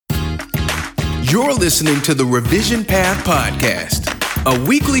You're listening to the Revision Path Podcast, a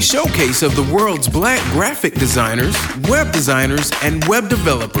weekly showcase of the world's Black graphic designers, web designers, and web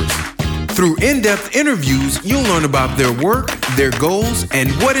developers. Through in-depth interviews, you'll learn about their work, their goals,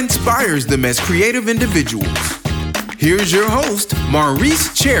 and what inspires them as creative individuals. Here's your host,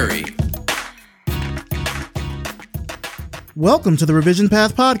 Maurice Cherry. Welcome to the Revision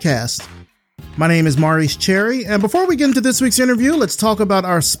Path Podcast. My name is Maurice Cherry, and before we get into this week's interview, let's talk about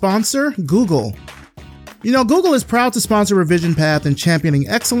our sponsor, Google. You know, Google is proud to sponsor Revision Path in championing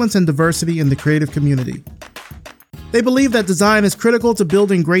excellence and diversity in the creative community. They believe that design is critical to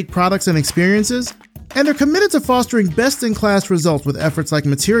building great products and experiences, and they're committed to fostering best-in-class results with efforts like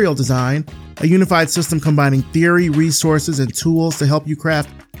material design, a unified system combining theory, resources, and tools to help you craft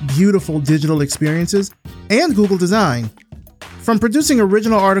beautiful digital experiences, and Google Design. From producing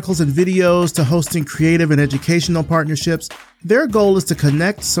original articles and videos to hosting creative and educational partnerships, their goal is to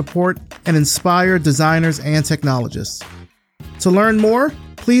connect, support, and inspire designers and technologists. To learn more,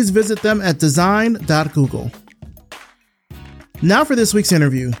 please visit them at design.google. Now for this week's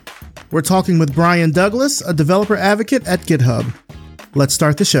interview. We're talking with Brian Douglas, a developer advocate at GitHub. Let's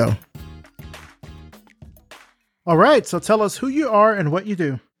start the show. All right, so tell us who you are and what you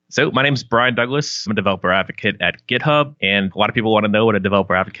do. So my name is Brian Douglas. I'm a developer advocate at GitHub, and a lot of people want to know what a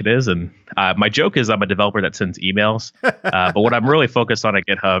developer advocate is. And my joke is I'm a developer that sends emails. But what I'm really focused on at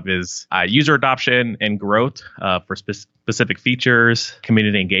GitHub is user adoption and growth for specific features,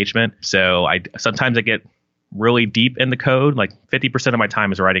 community engagement. So sometimes I get really deep in the code, like 50% of my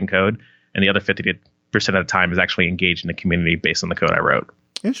time is writing code, and the other 50% of the time is actually engaged in the community based on the code I wrote.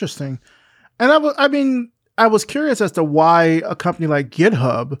 Interesting. And I was curious as to why a company like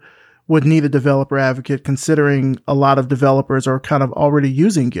GitHub would need a developer advocate, considering a lot of developers are kind of already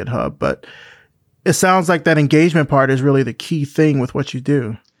using GitHub. But it sounds like that engagement part is really the key thing with what you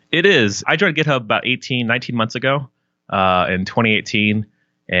do. It is. I joined GitHub about 19 months ago in 2018.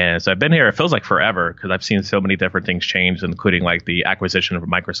 And so I've been here, it feels like forever, because I've seen so many different things change, including like the acquisition of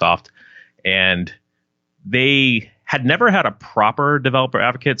Microsoft. And they had never had a proper developer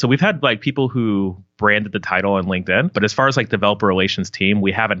advocate. So we've had like people who branded the title on LinkedIn. But as far as like developer relations team,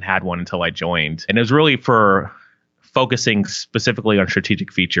 we haven't had one until I joined. And it was really for focusing specifically on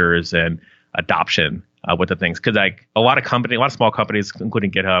strategic features and adoption with the things. Because like a lot of small companies,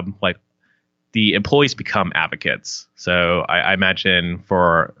 including GitHub, like the employees become advocates. So I imagine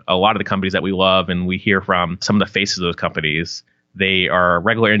for a lot of the companies that we love and we hear from some of the faces of those companies, they are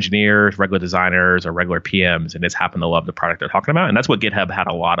regular engineers, regular designers, or regular PMs, and just happen to love the product they're talking about. And that's what GitHub had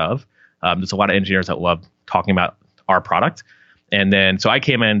a lot of. There's a lot of engineers that love talking about our product. And then, so I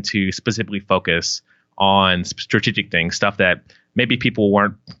came in to specifically focus on strategic things, stuff that maybe people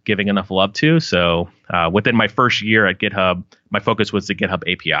weren't giving enough love to. So within my first year at GitHub, my focus was the GitHub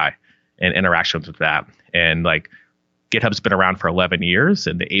API and interactions with that. And like GitHub's been around for 11 years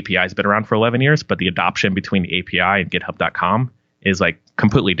and the API has been around for 11 years, but the adoption between the API and GitHub.com is like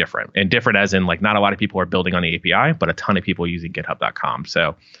completely different. And different as in like not a lot of people are building on the API, but a ton of people using GitHub.com.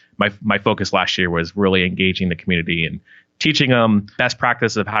 So my focus last year was really engaging the community and teaching them best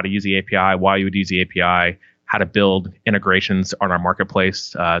practice of how to use the API, why you would use the API, how to build integrations on our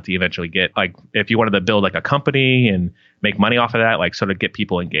marketplace to eventually get, like, if you wanted to build like a company and make money off of that, like sort of get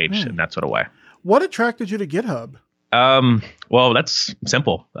people engaged in that sort of way. What attracted you to GitHub? Well, that's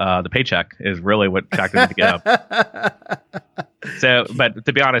simple. The paycheck is really what attracted me to GitHub. So, but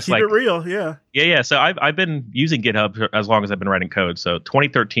to be honest, Keep it real, yeah. Yeah. So I've been using GitHub as long as I've been writing code. So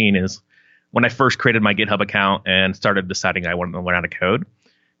 2013 is when I first created my GitHub account and started deciding I wanted to learn how to code.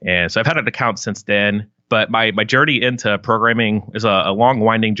 And so I've had an account since then. But my journey into programming is a long,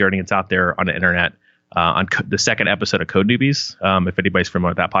 winding journey. It's out there on the internet on the second episode of Code Newbies, if anybody's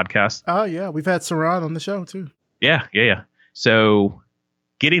familiar with that podcast. Oh, yeah. We've had Saran on the show, too. Yeah. So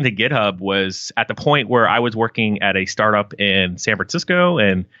getting to GitHub was at the point where I was working at a startup in San Francisco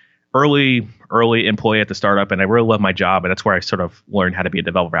and early employee at the startup. And I really loved my job. And that's where I sort of learned how to be a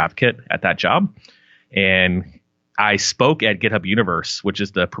developer advocate at that job. And I spoke at GitHub Universe, which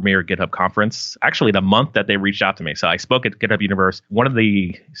is the premier GitHub conference, actually the month that they reached out to me. So I spoke at GitHub Universe. One of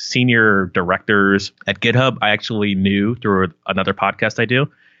the senior directors at GitHub, I actually knew through another podcast I do.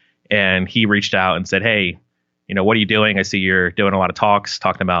 And he reached out and said, hey, you know, what are you doing? I see you're doing a lot of talks,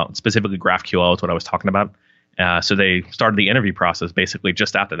 talking about specifically GraphQL is what I was talking about. So they started the interview process basically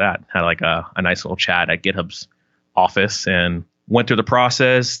just after that, had like a nice little chat at GitHub's office and went through the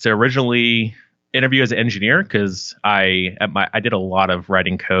process to originally interview as an engineer because I did a lot of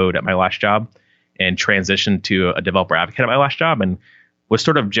writing code at my last job and transitioned to a developer advocate at my last job and was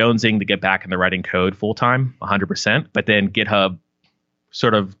sort of jonesing to get back into writing code full time, 100%. But then GitHub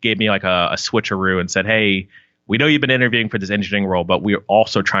sort of gave me like a switcheroo and said, hey, we know you've been interviewing for this engineering role, but we're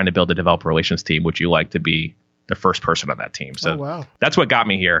also trying to build a developer relations team. Would you like to be the first person on that team? So that's what got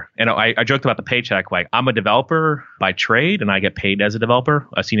me here. And I joked about the paycheck. Like, I'm a developer by trade and I get paid as a developer,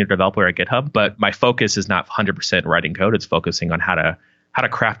 a senior developer at GitHub. But my focus is not 100% writing code. It's focusing on how to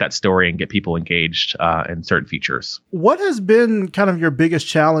craft that story and get people engaged in certain features. What has been kind of your biggest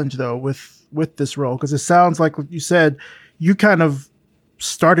challenge, though, with this role? Because it sounds like you said you kind of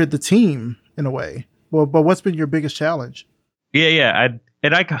started the team in a way. Well, but what's been your biggest challenge? Yeah.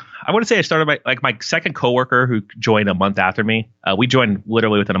 I want to say I started my second coworker who joined a month after me. We joined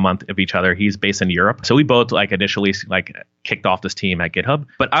literally within a month of each other. He's based in Europe. So we both initially kicked off this team at GitHub.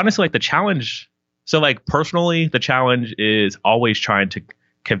 But honestly, the challenge, personally, the challenge is always trying to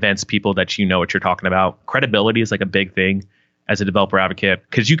convince people that you know what you're talking about. Credibility is a big thing as a developer advocate,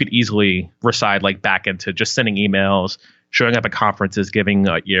 because you could easily reside back into just sending emails, showing up at conferences, giving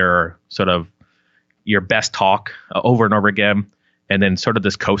your best talk over and over again, and then sort of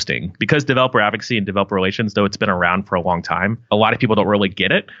this coasting. Because developer advocacy and developer relations, though it's been around for a long time, a lot of people don't really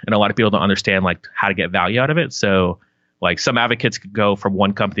get it, and a lot of people don't understand how to get value out of it. So some advocates could go from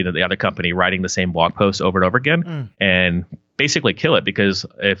one company to the other company writing the same blog post over and over again and basically kill it. Because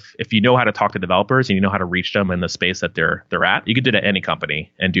if you know how to talk to developers and you know how to reach them in the space that they're at, you can do that at any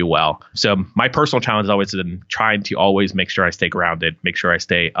company and do well. So my personal challenge has always been trying to always make sure I stay grounded, make sure I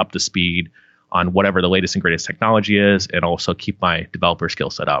stay up to speed on whatever the latest and greatest technology is, and also keep my developer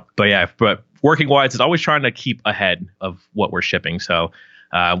skill set up. But working wise, it's always trying to keep ahead of what we're shipping. So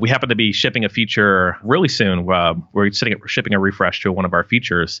we happen to be shipping a feature really soon. We're shipping a refresh to one of our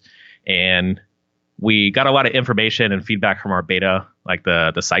features, and we got a lot of information and feedback from our beta,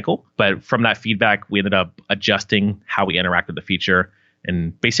 the cycle. But from that feedback, we ended up adjusting how we interact with the feature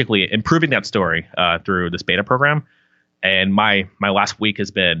and basically improving that story through this beta program. And my last week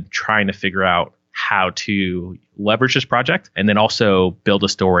has been trying to figure out how to leverage this project and then also build a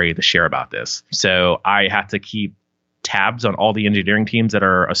story to share about this. So I have to keep tabs on all the engineering teams that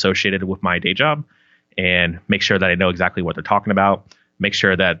are associated with my day job and make sure that I know exactly what they're talking about. Make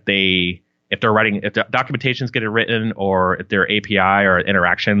sure that if the documentation is getting written, or if their API or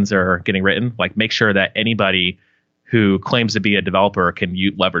interactions are getting written, make sure that anybody who claims to be a developer can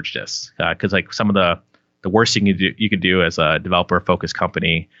leverage this. Because some of the worst thing you can do as a developer-focused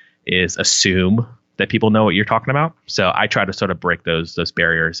company is assume that people know what you're talking about. So I try to sort of break those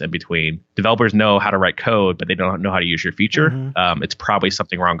barriers in between. Developers know how to write code, but they don't know how to use your feature. It's probably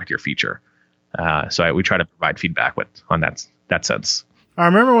something wrong with your feature. So we try to provide feedback on that sense. I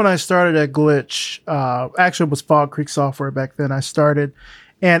remember when I started at Glitch, actually it was Fog Creek Software back then. I started,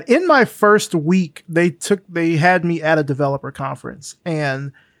 and in my first week, they had me at a developer conference,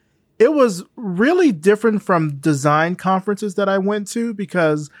 and it was really different from design conferences that I went to,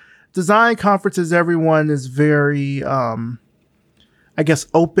 because design conferences, everyone is very, open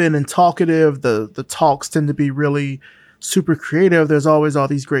and talkative. The talks tend to be really super creative. There's always all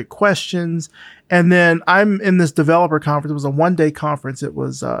these great questions. And then I'm in this developer conference. It was a one-day conference. It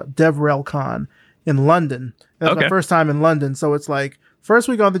was DevRelCon in London. That was my first time in London. So it's first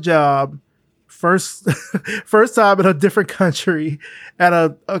week on the job, first time in a different country at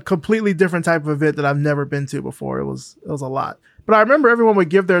a completely different type of event that I've never been to before. It was a lot. But I remember everyone would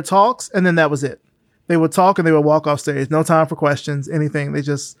give their talks, and then that was it. They would talk and they would walk off stage. No time for questions, anything. They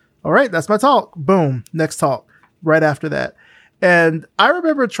just, all right, that's my talk. Boom, next talk right after that. And I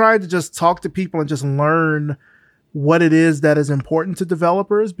remember trying to just talk to people and just learn what it is that is important to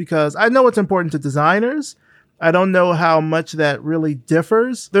developers, because I know it's important to designers. I don't know how much that really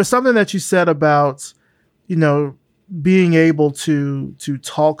differs. There's something that you said about, being able to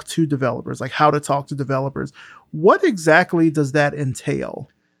talk to developers, how to talk to developers. What exactly does that entail?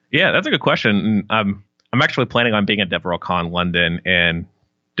 Yeah, that's a good question. I'm actually planning on being at DevRelCon London, and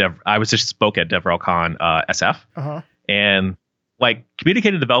I was just spoke at DevRelCon SF. And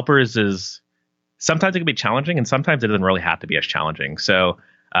communicating to developers is sometimes it can be challenging, and sometimes it doesn't really have to be as challenging. So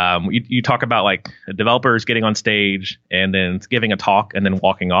you talk about developers getting on stage and then giving a talk and then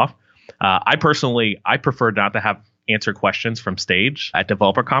walking off. I prefer not to have answer questions from stage at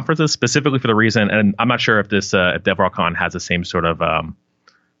developer conferences, specifically for the reason, and I'm not sure if this if DevRelCon has the same sort of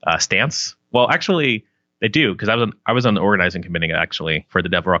stance. Well, actually, they do, because I was on the organizing committee actually for the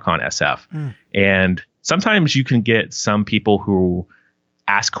DevRelCon SF, and sometimes you can get some people who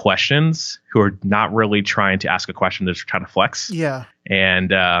ask questions who are not really trying to ask a question; they're just trying to flex. Yeah.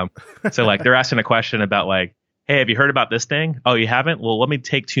 And so they're asking a question about hey, have you heard about this thing? Oh, you haven't? Well, let me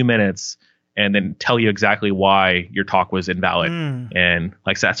take 2 minutes and then tell you exactly why your talk was invalid and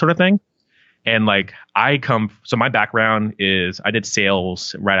that sort of thing. And like so my background is I did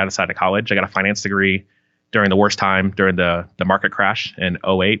sales right outside of college. I got a finance degree during the worst time, during the market crash in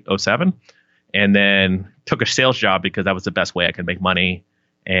 08, 07. And then took a sales job because that was the best way I could make money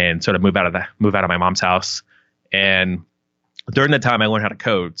and sort of move out of my mom's house. And during that time I learned how to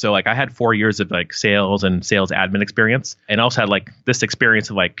code. So like I had 4 years of like sales and sales admin experience, and also had like this experience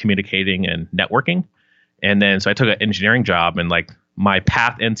of like communicating and networking. And then so I took an engineering job, and like my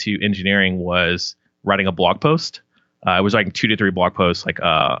path into engineering was writing a blog post. I was writing 2 to 3 blog posts like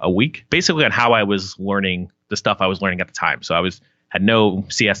a week, basically on how I was learning the stuff I was learning at the time. So I had no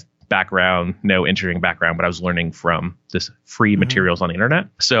CS background, no engineering background, but I was learning from this free materials on the internet.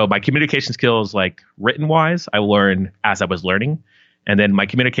 So my communication skills, like written wise, I learned as I was learning. And then my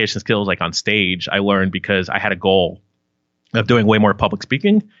communication skills, like on stage, I learned because I had a goal of doing way more public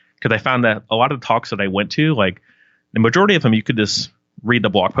speaking. Because I found that a lot of the talks that I went to, like the majority of them, you could just read the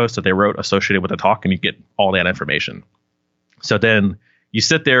blog post that they wrote associated with the talk and you get all that information. So then you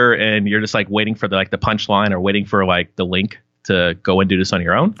sit there and you're just like waiting for the punchline or waiting for like the link to go and do this on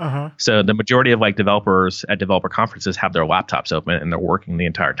your own. So the majority of like developers at developer conferences have their laptops open and they're working the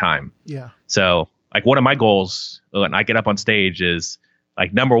entire time. Yeah. So like one of my goals when I get up on stage is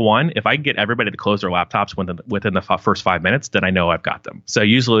like, number one, if I get everybody to close their laptops within the first 5 minutes, then I know I've got them. So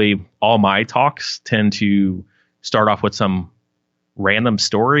usually all my talks tend to start off with some random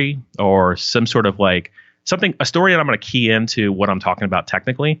story or some sort of like a story that I'm going to key into what I'm talking about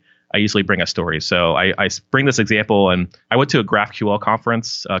technically. I usually bring a story. So I bring this example, and I went to a GraphQL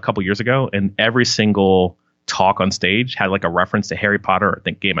conference a couple years ago, and every single talk on stage had like a reference to Harry Potter or I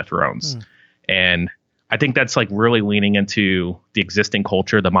think Game of Thrones. And I think that's like really leaning into the existing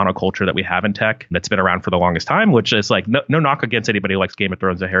culture, the monoculture that we have in tech that's been around for the longest time, which is like no knock against anybody who likes Game of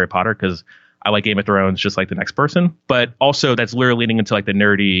Thrones or Harry Potter, because I like Game of Thrones just like the next person. But also that's literally leaning into like the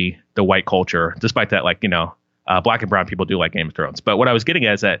nerdy, the white culture, despite that, like, black and brown people do like Game of Thrones. But what I was getting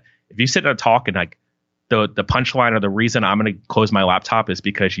at is that if you sit in a talk and like the punchline or the reason I'm going to close my laptop is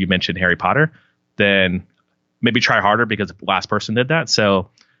because you mentioned Harry Potter, then maybe try harder because the last person did that. So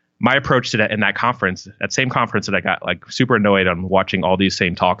my approach to that in that same conference that I got like super annoyed on watching all these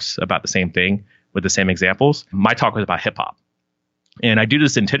same talks about the same thing with the same examples, my talk was about hip hop. And I do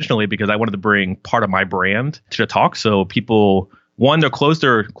this intentionally because I wanted to bring part of my brand to the talk. So people, one, they'll close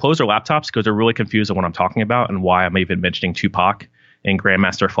their laptops because they're really confused on what I'm talking about and why I'm even mentioning Tupac and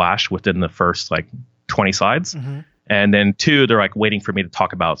Grandmaster Flash within the first like 20 slides. And then 2, they're like waiting for me to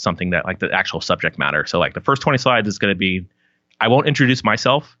talk about something that like the actual subject matter. So like the first 20 slides is going to be, I won't introduce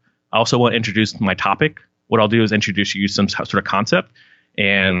myself. I also won't introduce my topic. What I'll do is introduce you some sort of concept.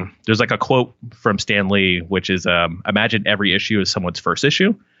 And there's like a quote from Stan Lee, which is, imagine every issue is someone's first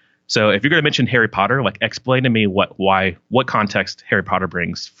issue. So if you're going to mention Harry Potter, like explain to me what context Harry Potter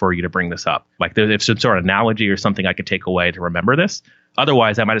brings for you to bring this up. Like there's some sort of analogy or something I could take away to remember this.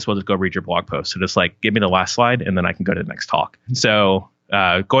 Otherwise, I might as well just go read your blog post. So just like give me the last slide and then I can go to the next talk. So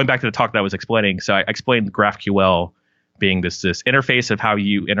going back to the talk that I was explaining. So I explained GraphQL being this interface of how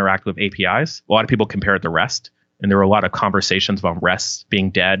you interact with APIs. A lot of people compare it to REST. And there were a lot of conversations about REST being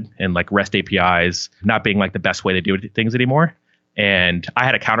dead and like REST APIs not being like the best way to do things anymore. And I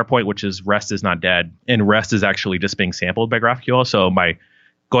had a counterpoint, which is REST is not dead. And REST is actually just being sampled by GraphQL. So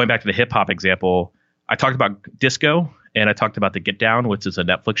going back to the hip hop example, I talked about Disco and I talked about the Get Down, which is a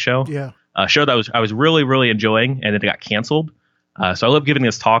Netflix show. Yeah. A show that I was really, really enjoying, and then it got canceled. So I love giving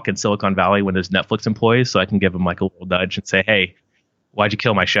this talk in Silicon Valley when there's Netflix employees, so I can give them like a little nudge and say, hey, why'd you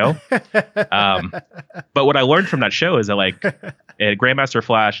kill my show? But what I learned from that show is that like at Grandmaster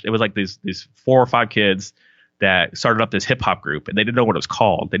Flash, it was like these 4 or 5 kids that started up this hip hop group, and they didn't know what it was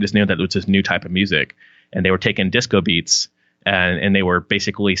called. They just knew that it was this new type of music, and they were taking disco beats and they were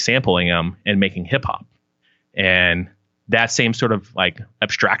basically sampling them and making hip hop. And that same sort of like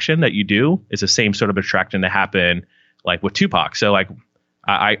abstraction that you do is the same sort of abstraction that happened like with Tupac. So like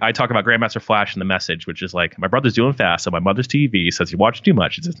I talk about Grandmaster Flash in the message, which is like, my brother's doing fast on my mother's TV, says you watch too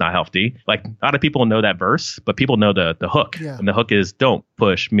much, it's not healthy. Like a lot of people know that verse, but people know the hook. Yeah. And the hook is, don't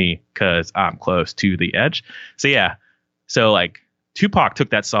push me because I'm close to the edge. So yeah. So like Tupac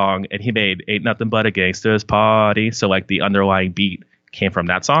took that song and he made Ain't Nothing But a Gangster's Party. So like the underlying beat came from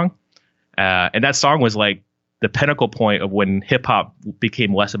that song. And that song was like the pinnacle point of when hip hop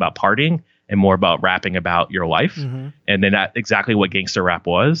became less about partying and more about rapping about your life. Mm-hmm. And then that's exactly what gangster rap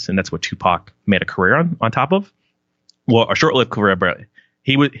was. And that's what Tupac made a career on top of. Well, a short-lived career, but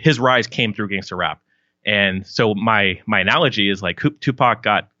his rise came through gangster rap. And so my analogy is like Tupac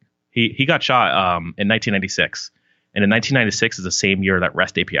got shot in 1996. And in 1996 is the same year that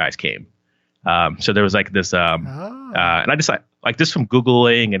REST APIs came. So there was like this, and I just like this from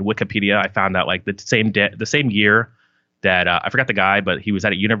Googling and Wikipedia. I found out like the same year that I forgot the guy, but he was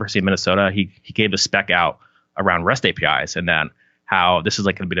at a University of Minnesota. He gave a spec out around REST APIs and then how this is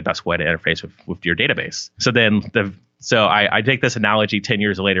like going to be the best way to interface with your database. So then I take this analogy 10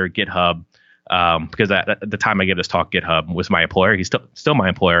 years later, GitHub. Because at the time I gave this talk, GitHub was my employer. He's still my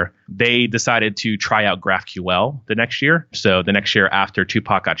employer. They decided to try out GraphQL the next year. So the next year after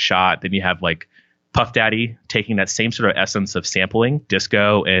Tupac got shot, then you have like Puff Daddy taking that same sort of essence of sampling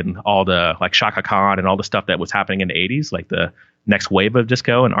disco and all the like Shaka Khan and all the stuff that was happening in the 80s, like the next wave of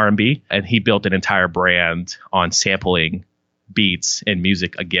disco and R&B. And he built an entire brand on sampling beats and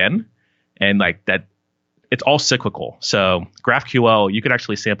music again. And like that, it's all cyclical. So GraphQL, you could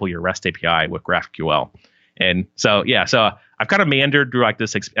actually sample your REST API with GraphQL. And so I've kind of meandered through like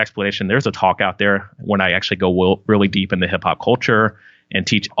this explanation. There's a talk out there when I actually go really deep into hip hop culture and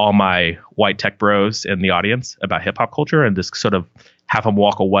teach all my white tech bros in the audience about hip hop culture and just sort of have them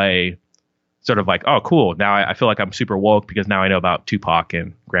walk away sort of like, oh, cool. Now I feel like I'm super woke because now I know about Tupac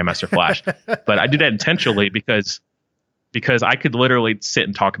and Grandmaster Flash. But I do that intentionally because I could literally sit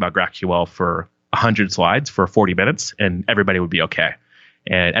and talk about GraphQL for 100 slides for 40 minutes and everybody would be okay.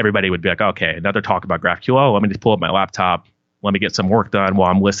 And everybody would be like, okay, another talk about GraphQL. Let me just pull up my laptop. Let me get some work done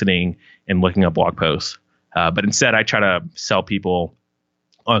while I'm listening and looking at blog posts. But instead, I try to sell people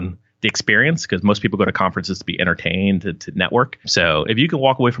on the experience because most people go to conferences to be entertained, to network. So if you can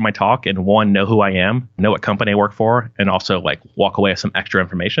walk away from my talk and one, know who I am, know what company I work for, and also like walk away with some extra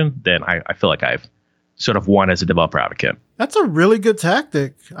information, then I feel like I've sort of won as a developer advocate. That's a really good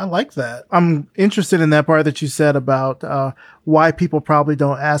tactic. I like that. I'm interested in that part that you said about why people probably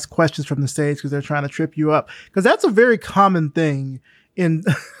don't ask questions from the stage because they're trying to trip you up. Because that's a very common thing in,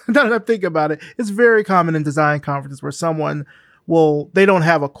 now that I think about it, it's very common in design conferences where someone they don't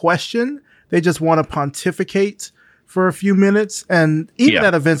have a question. They just want to pontificate for a few minutes. And even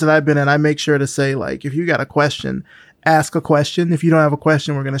at events that I've been in, I make sure to say, like, if you got a question, ask a question. If you don't have a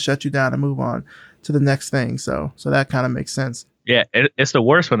question, we're going to shut you down and move on to the next thing. So that kind of makes sense. Yeah, it's the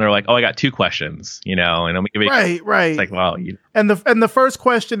worst when they're like, "Oh, I got two questions," and I'm right. It's like, well, and the first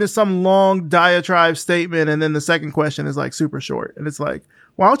question is some long diatribe statement, and then the second question is like super short, and it's like,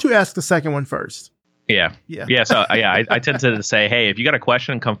 why don't you ask the second one first? Yeah. So I tend to say, hey, if you got a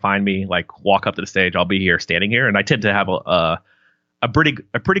question, come find me. Like, walk up to the stage. I'll be here, standing here, and I tend to have a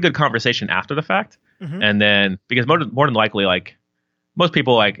pretty good conversation after the fact, and then because more than likely, like most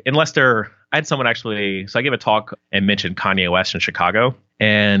people, like unless I had someone actually, so I gave a talk and mentioned Kanye West in Chicago.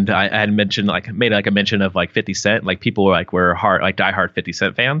 And I had mentioned made a mention of like 50 Cent, like people were diehard 50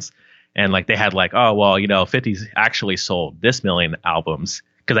 Cent fans. And like, they had like, oh, well, 50's actually sold this million albums.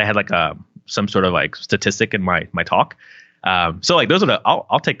 Cause I had like some sort of like statistic in my talk. So like those are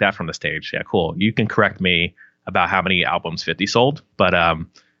I'll take that from the stage. Yeah, cool. You can correct me about how many albums 50 sold, but I'm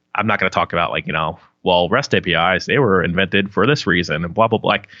not going to talk about like, well, REST APIs, they were invented for this reason and blah, blah, blah.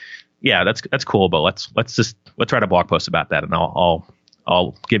 Like, yeah, that's cool, but let's write a blog post about that, and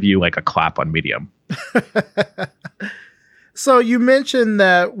I'll give you like a clap on Medium. So you mentioned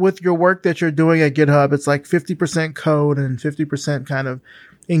that with your work that you're doing at GitHub, it's like 50% code and 50% kind of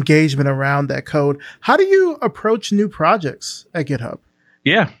engagement around that code. How do you approach new projects at GitHub?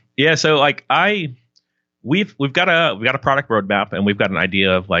 Yeah. So like we've got a product roadmap, and we've got an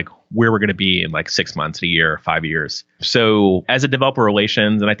idea of like where we're going to be in like 6 months, a year, 5 years. So as a developer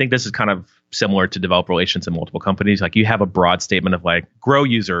relations, and I think this is kind of similar to developer relations in multiple companies, like you have a broad statement of like grow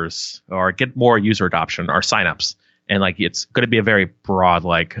users or get more user adoption or signups. And like, it's going to be a very broad,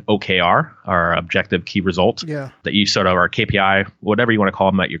 like OKR, or objective key result, that you sort of, or KPI, whatever you want to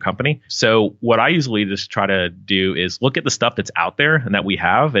call them at your company. So what I usually just try to do is look at the stuff that's out there and that we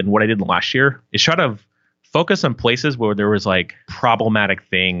have. And what I did last year is try to focus on places where there was like problematic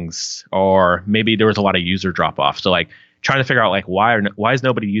things, or maybe there was a lot of user drop off. So like trying to figure out like why is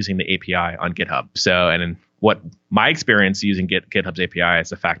nobody using the API on GitHub? So, and then what my experience using GitHub's API is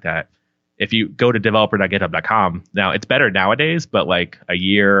the fact that if you go to developer.github.com, now it's better nowadays, but like a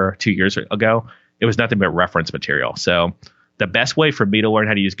year, 2 years ago, it was nothing but reference material. So the best way for me to learn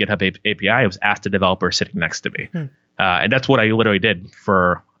how to use GitHub API was ask the developer sitting next to me. And that's what I literally did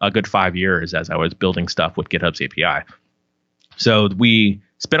for a good 5 years as I was building stuff with GitHub's API. So we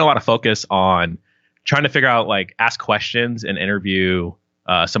spent a lot of focus on trying to figure out, like, ask questions and interview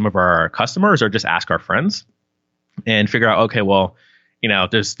some of our customers, or just ask our friends and figure out, okay, well,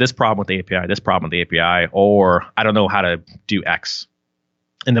 there's this problem with the API, this problem with the API, or I don't know how to do X.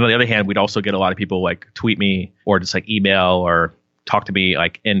 And then on the other hand, we'd also get a lot of people like tweet me or just like email or talk to me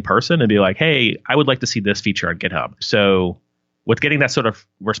like in person and be like, hey, I would like to see this feature on GitHub. So with getting that sort of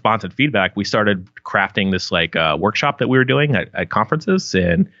response and feedback, we started crafting this like workshop that we were doing at conferences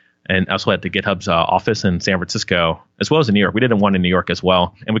and also at the GitHub's office in San Francisco, as well as in New York. We did one in New York as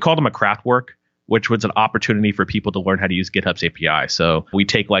well. And we called them a craft work, which was an opportunity for people to learn how to use GitHub's API. So we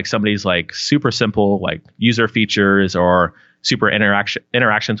take like somebody's like super simple like user features or super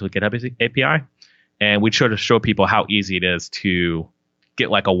interactions with GitHub API. And we try to show people how easy it is to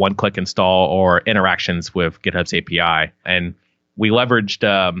get like a one-click install or interactions with GitHub's API. And we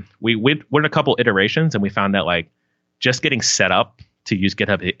leveraged, we went a couple iterations and we found that like just getting set up to use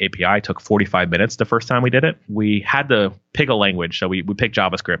GitHub API took 45 minutes the first time we did it. We had to pick a language. So we picked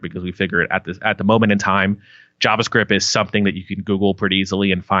JavaScript because we figured at the moment in time, JavaScript is something that you can Google pretty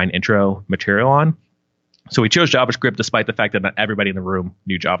easily and find intro material on. So we chose JavaScript despite the fact that not everybody in the room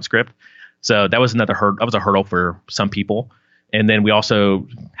knew JavaScript. So that was another hurdle. That was a hurdle for some people. And then we also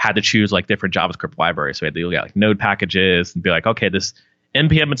had to choose like different JavaScript libraries. So we had to look at like node packages and be like, okay, this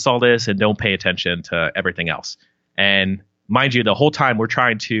npm install this and don't pay attention to everything else. And mind you, the whole time we're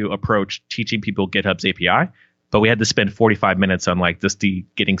trying to approach teaching people GitHub's API, but we had to spend 45 minutes on like just the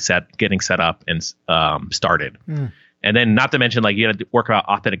getting set up and started. And then not to mention like you had to work about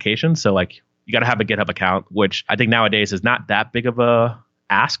authentication. So like you got to have a GitHub account, which I think nowadays is not that big of a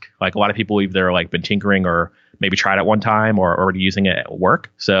ask. Like a lot of people either like been tinkering or maybe tried it one time or already using it at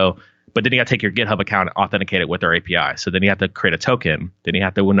work. So, but then you got to take your GitHub account and authenticate it with their API. So then you have to create a token. Then you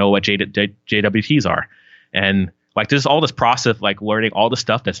have to know what JWTs are. And like there's all this process, like learning all the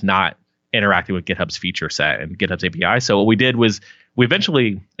stuff that's not interacting with GitHub's feature set and GitHub's API. So what we did was we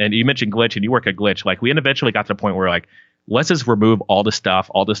eventually, and you mentioned Glitch and you work at Glitch, like we eventually got to the point where like, let's just remove all this stuff,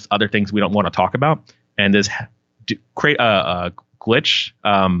 all this other things we don't want to talk about and just create a Glitch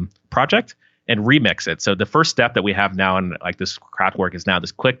project and remix it. So the first step that we have now in like this craft work is now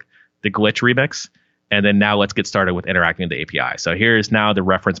just click the Glitch remix. And then now let's get started with interacting with the API. So here's now the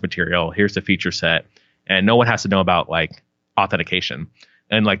reference material. Here's the feature set. And no one has to know about like authentication.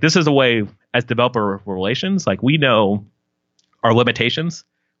 And like this is a way as developer relations, like we know our limitations.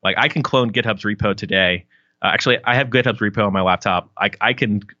 Like I can clone GitHub's repo today. Actually, I have GitHub's repo on my laptop. I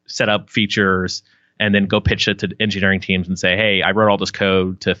can set up features and then go pitch it to engineering teams and say, hey, I wrote all this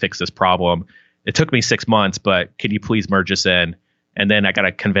code to fix this problem. It took me 6 months, but can you please merge this in? And then I got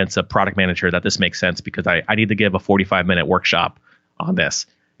to convince a product manager that this makes sense because I need to give a 45-minute workshop on this.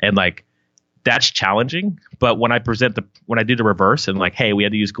 And like, that's challenging. But when I do the reverse and like, hey, we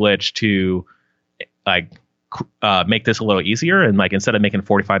had to use Glitch to like make this a little easier. And like, instead of making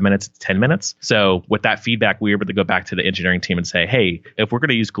 45 minutes, it's 10 minutes. So with that feedback, we were able to go back to the engineering team and say, hey, if we're going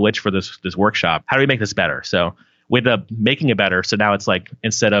to use Glitch for this workshop, how do we make this better? So with making it better. So now it's like,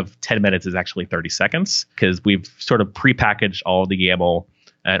 instead of 10 minutes is actually 30 seconds because we've sort of prepackaged all the YAML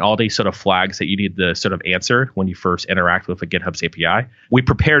and all these sort of flags that you need to sort of answer when you first interact with a GitHub's API. We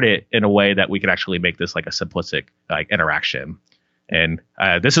prepared it in a way that we could actually make this like a simplistic like interaction. And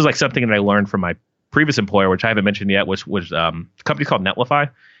this is like something that I learned from my previous employer, which I haven't mentioned yet, was a company called Netlify.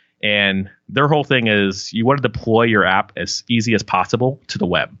 And their whole thing is you want to deploy your app as easy as possible to the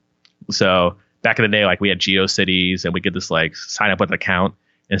web. So back in the day, like we had GeoCities and we could just like sign up with an account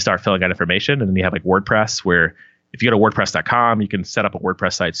and start filling out information. And then you have like WordPress where if you go to WordPress.com, you can set up a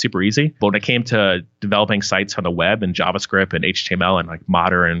WordPress site super easy. But when it came to developing sites on the web and JavaScript and HTML and like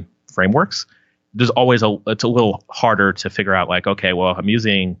modern frameworks, there's always it's a little harder to figure out like, okay, well, if I'm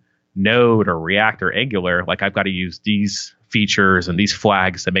using Node or React or Angular, like I've got to use these features and these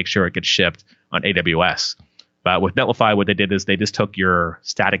flags to make sure it gets shipped on AWS. But with Netlify, what they did is they just took your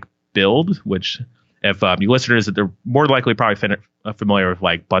static build, which if you listeners, they're more likely probably familiar with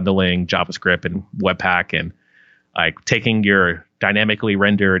like bundling JavaScript and Webpack and like taking your dynamically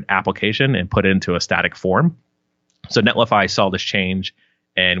rendered application and put it into a static form. So Netlify saw this change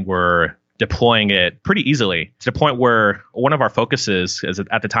and we're deploying it pretty easily to the point where one of our focuses, as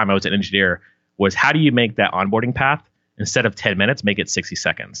at the time I was an engineer, was how do you make that onboarding path instead of 10 minutes, make it 60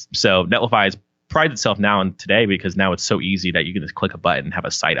 seconds. So Netlify has prided itself now and today because now it's so easy that you can just click a button and have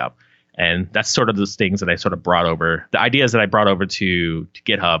a site up. And that's sort of those things that I sort of brought over. The ideas that I brought over to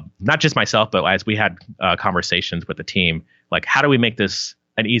GitHub, not just myself, but as we had conversations with the team, like how do we make this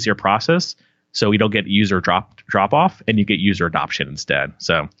an easier process so we don't get user drop off and you get user adoption instead.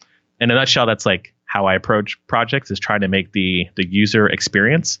 So in a nutshell, that's like how I approach projects, is trying to make the user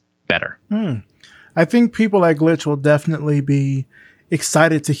experience better. I think people at Glitch will definitely be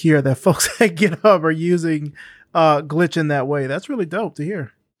excited to hear that folks at GitHub are using Glitch in that way. That's really dope to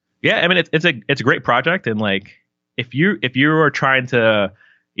hear. Yeah, I mean it's a great project, and like if you are trying to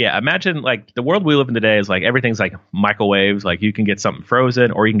imagine like the world we live in today is like everything's like microwaves. Like you can get something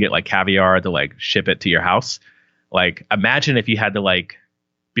frozen, or you can get like caviar to like ship it to your house. Like, imagine if you had to, like,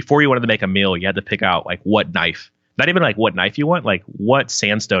 before you wanted to make a meal, you had to pick out, like, what knife. Not even, like, what knife you want, like, what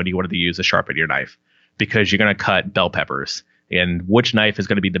sandstone you wanted to use to sharpen your knife. Because you're going to cut bell peppers. And which knife is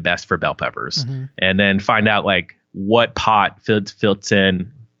going to be the best for bell peppers. And then find out, like, what pot fits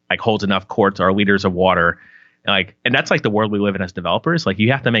in, like, holds enough quarts or liters of water. And that's, like, the world we live in as developers. Like,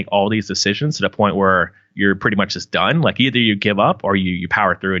 you have to make all these decisions to the point where you're pretty much just done. Like, either you give up or you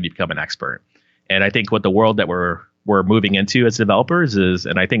power through and you become an expert. And I think what the world that we're moving into as developers is,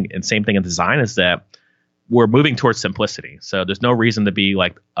 and I think, and same thing in design, is that we're moving towards simplicity. So there's no reason to be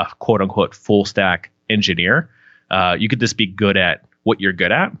like a quote unquote full stack engineer. You could just be good at what you're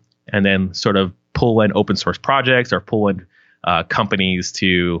good at, and then sort of pull in open source projects or pull in companies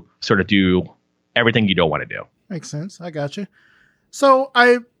to sort of do everything you don't want to do. Makes sense. I got you. So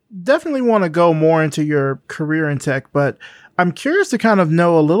I definitely want to go more into your career in tech, but I'm curious to kind of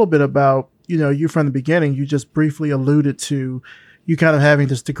know a little bit about, you from the beginning. You just briefly alluded to you kind of having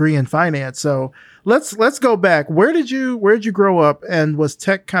this degree in finance. So let's go back. Where did you grow up, and was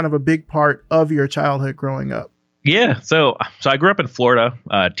tech kind of a big part of your childhood growing up? Yeah. So I grew up in Florida,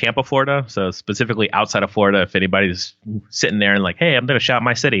 Tampa, Florida. So specifically outside of Florida, if anybody's sitting there and like, hey, I'm going to shout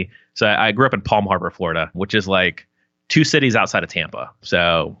my city. So I grew up in Palm Harbor, Florida, which is like 2 cities outside of Tampa.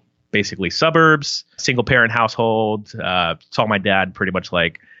 So basically suburbs, single parent household. Saw my dad pretty much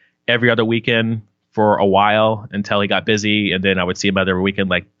like every other weekend for a while until he got busy. And then I would see him every weekend,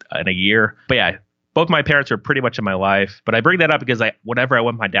 like in a year. But yeah, both my parents were pretty much in my life. But I bring that up because whenever I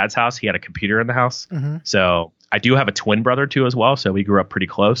went to my dad's house, he had a computer in the house. So I do have a twin brother too as well. So we grew up pretty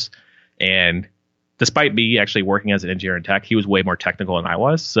close. And despite me actually working as an engineer in tech, he was way more technical than I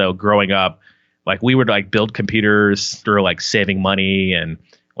was. So growing up, like, we would like build computers through like saving money and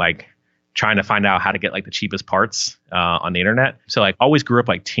like trying to find out how to get like the cheapest parts on the internet. So like always grew up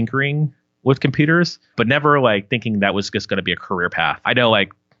like tinkering with computers, but never like thinking that was just going to be a career path. I know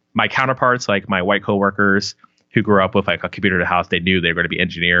like my counterparts, like my white coworkers who grew up with like a computer in the house, they knew they were going to be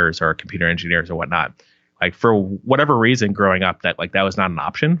engineers or computer engineers or whatnot. Like for whatever reason growing up, that was not an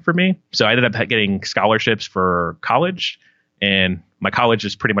option for me. So I ended up getting scholarships for college, and my college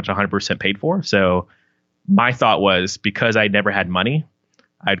is pretty much 100% paid for. So my thought was, because I never had money,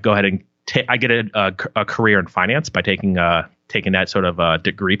 I'd go ahead and I get a career in finance by taking that sort of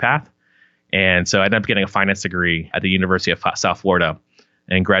degree path. And so I ended up getting a finance degree at the University of South Florida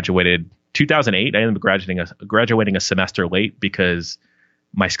and graduated 2008. I ended up graduating a semester late because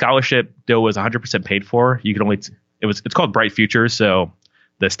my scholarship, though, was 100% paid for. It's called Bright Futures. So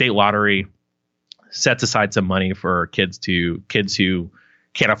the state lottery sets aside some money for kids who can't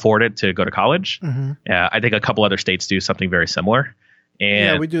afford it to go to college. I think a couple other states do something very similar.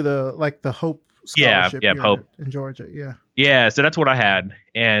 And we do the Hope scholarship Hope in Georgia. Yeah. So that's what I had.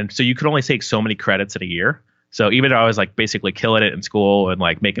 And so you could only take so many credits in a year. So even though I was like basically killing it in school and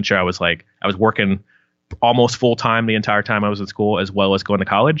like making sure I was working almost full time the entire time I was in school, as well as going to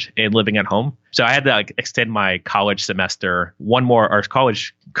college and living at home. So I had to like extend my college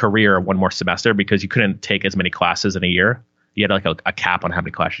college career one more semester because you couldn't take as many classes in a year. You had like a cap on how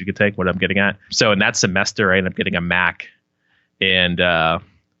many classes you could take, what I'm getting at. So in that semester, I ended up getting a Mac, and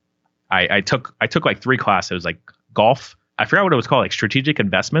I took like 3 classes, like golf. I forgot what it was called, like strategic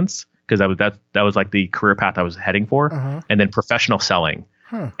investments, because that was like the career path I was heading for, and then professional selling.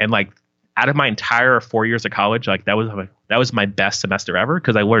 And like out of my entire 4 years of college, like that was my best semester ever,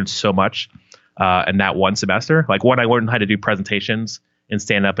 because I learned so much in that one semester. Like I learned how to do presentations and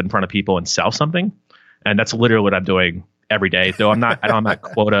stand up in front of people and sell something, and that's literally what I'm doing every day. Though I'm not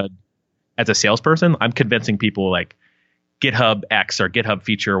quoted as a salesperson. I'm convincing people like GitHub X or GitHub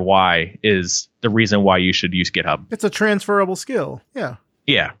feature Y is the reason why you should use GitHub. It's a transferable skill. Yeah.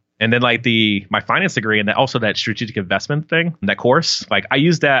 Yeah. And then like my finance degree and also that strategic investment thing, that course, like I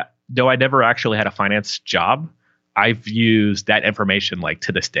used that, though I never actually had a finance job. I've used that information like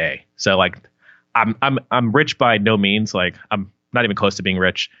to this day. So like I'm rich by no means. Like I'm not even close to being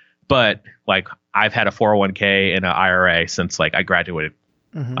rich, but like I've had a 401k and an IRA since like I graduated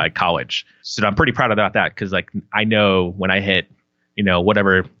like college. So I'm pretty proud about that, because like I know when I hit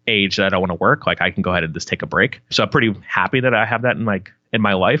whatever age that I don't want to work, like I can go ahead and just take a break. So I'm pretty happy that I have that in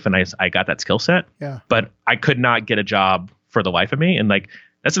my life, and I got that skill set. Yeah. But I could not get a job for the life of me. And like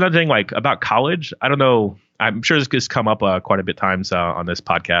that's another thing like about college. I don't know. I'm sure this has come up quite a bit times on this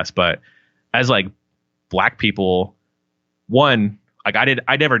podcast, but as like Black people, one, like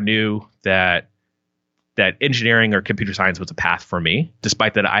I never knew that engineering or computer science was a path for me,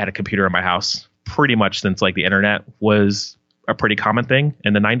 despite that I had a computer in my house pretty much since like the internet was a pretty common thing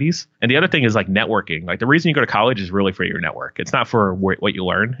in the 90s. And the other thing is like networking. Like the reason you go to college is really for your network. It's not for what you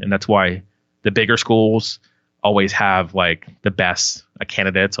learn. And that's why the bigger schools always have like the best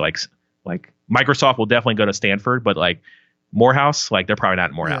candidates. Like Microsoft will definitely go to Stanford, but like Morehouse, like they're probably not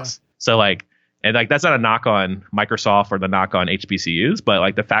in Morehouse. Yeah. So like, and like that's not a knock on Microsoft or the knock on HBCUs, but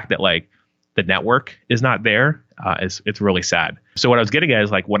like the fact that like the network is not there it's really sad. So what I was getting at is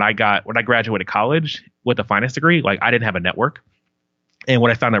like when I graduated college with a finance degree, like I didn't have a network. And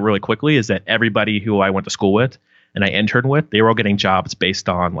what I found out really quickly is that everybody who I went to school with and I interned with, they were all getting jobs based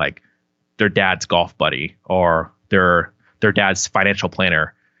on like their dad's golf buddy or their dad's financial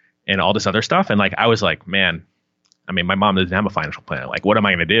planner and all this other stuff. And like I was like, man, I mean, my mom doesn't have a financial planner. Like, what am I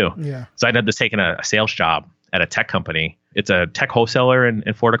going to do? Yeah. So I ended up taking a sales job at a tech company. It's a tech wholesaler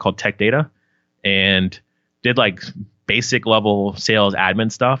in Florida called Tech Data, and did like basic level sales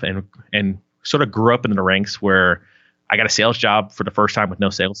admin stuff and sort of grew up in the ranks where I got a sales job for the first time with no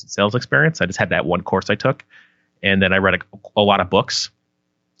sales experience. I just had that one course I took, and then I read a lot of books,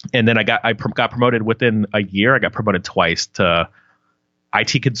 and then I got promoted within a year. I got promoted twice to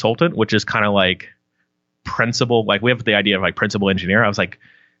IT consultant, which is kind of like principal. Like we have the idea of like principal engineer. I was like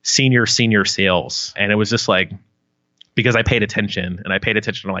senior sales, and it was just like because I paid attention and I paid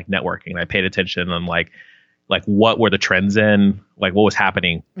attention to like networking and I paid attention on like what were the trends in like what was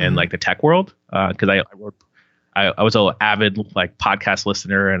happening in like the tech world because I was an avid like podcast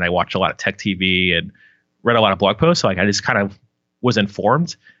listener and I watched a lot of tech TV and read a lot of blog posts. So like I just kind of was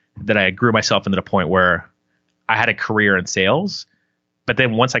informed that I grew myself into the point where I had a career in sales. But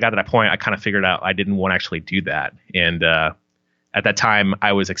then once I got to that point, I kind of figured out I didn't want to actually do that. And at that time,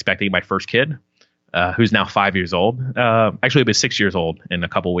 I was expecting my first kid, who's now 5 years old. Actually, he'll be 6 years old in a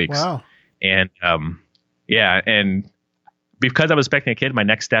couple of weeks. Wow. And and because I was expecting a kid, my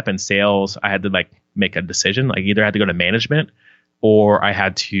next step in sales, I had to like make a decision. Like either I had to go to management or I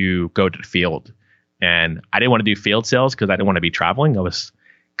had to go to the field. And I didn't want to do field sales because I didn't want to be traveling. I was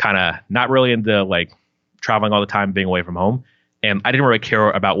kind of not really into like traveling all the time, being away from home. And I didn't really care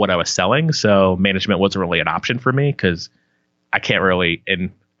about what I was selling. So management wasn't really an option for me because I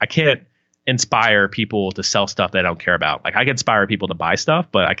can't inspire people to sell stuff that I don't care about. Like I can inspire people to buy stuff,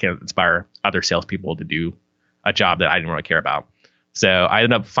 but I can't inspire other salespeople to do a job that I didn't really care about. So I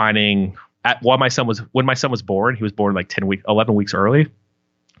ended up finding when my son was born, he was born like 11 weeks early.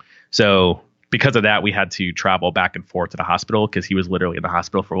 So because of that, we had to travel back and forth to the hospital because he was literally in the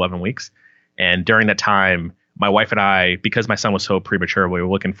hospital for 11 weeks. And during that time, my wife and I, because my son was so premature, we were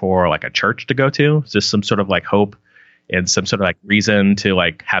looking for like a church to go to, just some sort of like hope and some sort of like reason to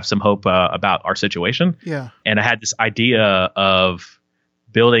like have some hope about our situation. Yeah. And I had this idea of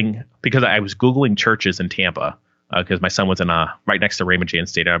building, because I was Googling churches in Tampa, because my son was in right next to Raymond James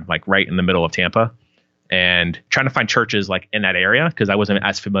Stadium, like right in the middle of Tampa, and trying to find churches like in that area because I wasn't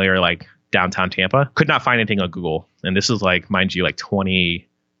as familiar like downtown Tampa. Could not find anything on Google. And this is like, mind you, like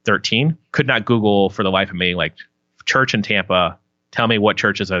 2013. Could not Google for the life of me, like church in Tampa. Tell me what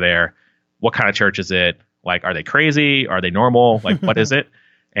churches are there. What kind of church is it? Like, are they crazy? Are they normal? Like, what is it?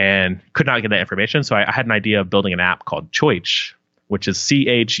 And could not get that information. So I had an idea of building an app called Choich, which is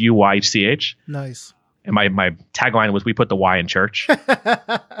CHUYCH. Nice. And my tagline was, we put the Y in church.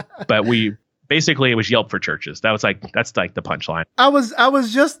 But basically it was Yelp for churches. That's like the punchline. I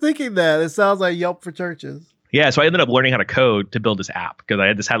was just thinking that. It sounds like Yelp for churches. Yeah, so I ended up learning how to code to build this app because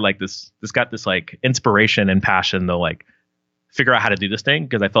I just had like this got this like inspiration and passion to like figure out how to do this thing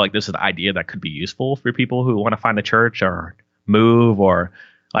because I felt like this is an idea that could be useful for people who want to find a church or move or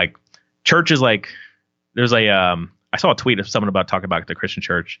like church is like there's I saw a tweet of someone talking about the Christian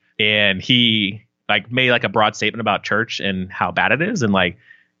church and he like made like a broad statement about church and how bad it is and like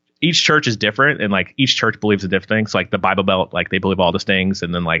each church is different and like each church believes in different things. So, like the Bible Belt, like they believe all these things.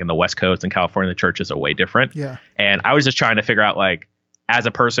 And then like in the West Coast and California, the churches are way different. Yeah. And I was just trying to figure out like, as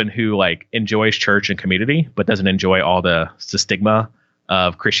a person who like enjoys church and community, but doesn't enjoy all the stigma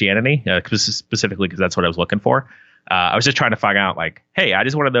of Christianity, specifically because that's what I was looking for. I was just trying to find out like, hey, I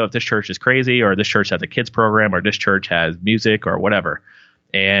just want to know if this church is crazy or this church has a kids program or this church has music or whatever.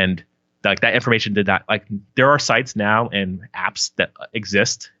 And like that information did not like there are sites now and apps that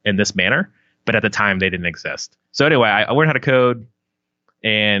exist in this manner, but at the time they didn't exist. So anyway, I learned how to code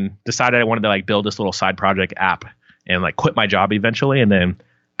and decided I wanted to like build this little side project app and like quit my job eventually. And then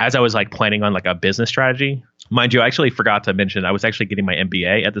as I was like planning on like a business strategy, mind you, I actually forgot to mention I was actually getting my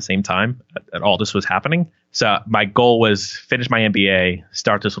MBA at the same time that all this was happening. So my goal was finish my MBA,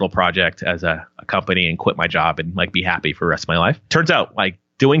 start this little project as a company and quit my job and like be happy for the rest of my life. Turns out like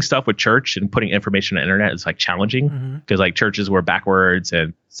doing stuff with church and putting information on the internet is like challenging because like churches were backwards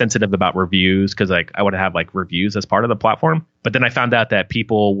and sensitive about reviews because like I would have like reviews as part of the platform. But then I found out that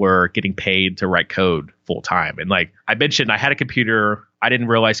people were getting paid to write code full time. And like I mentioned, I had a computer. I didn't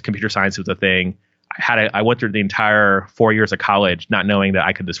realize computer science was a thing. I went through the entire 4 years of college not knowing that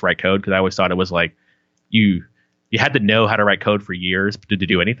I could just write code, because I always thought it was like you had to know how to write code for years to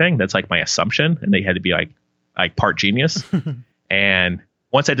do anything. That's like my assumption, and they had to be like part genius. And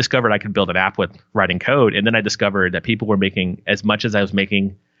once I discovered I could build an app with writing code, and then I discovered that people were making as much as I was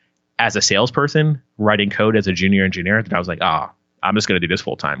making as a salesperson writing code as a junior engineer, that I was like, I'm just going to do this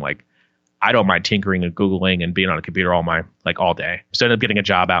full time. Like, I don't mind tinkering and Googling and being on a computer all day. So I ended up getting a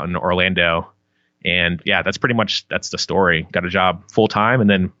job out in Orlando. And yeah, that's the story. Got a job full time and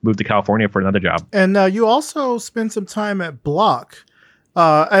then moved to California for another job. And you also spent some time at Block.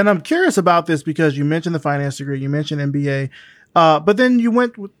 And I'm curious about this because you mentioned the finance degree, you mentioned MBA, but then you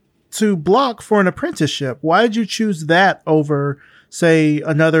went to Block for an apprenticeship. Why did you choose that over, say,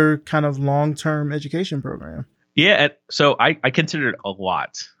 another kind of long-term education program? Yeah, so I considered it a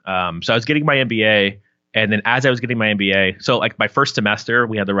lot. So I was getting my MBA, and then as I was getting my MBA, so like my first semester,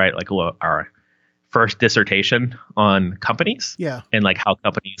 we had to write like our first dissertation on companies. Yeah. And like how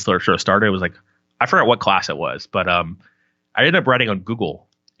companies sort of started. It was like, I forgot what class it was, but I ended up writing on Google.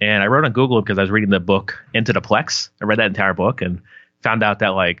 And I wrote on Google because I was reading the book Into the Plex. I read that entire book and found out that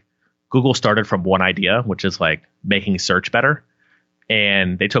like Google started from one idea, which is like making search better.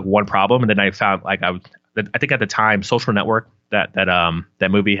 And they took one problem, and then I found like I think at the time, Social Network, that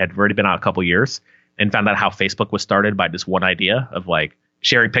movie had already been out a couple years, and found out how Facebook was started by this one idea of like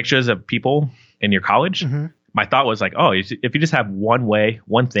sharing pictures of people in your college. Mm-hmm. My thought was like, if you just have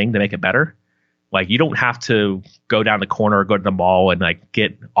one thing to make it better, like you don't have to go down the corner or go to the mall and like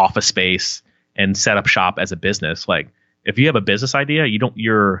get office space and set up shop as a business. Like if you have a business idea,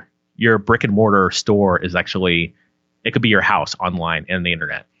 your brick and mortar store is actually, it could be your house online and the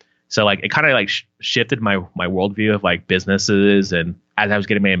internet. So like it kind of like shifted my worldview of like businesses. And as I was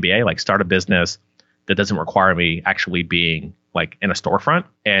getting my MBA, like start a business that doesn't require me actually being like in a storefront.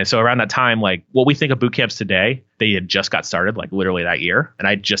 And so around that time, like what we think of boot camps today, they had just got started like literally that year. And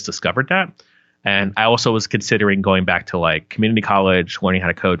I just discovered that. And I also was considering going back to like community college, learning how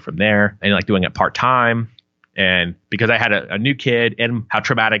to code from there and like doing it part time. And because I had a new kid and how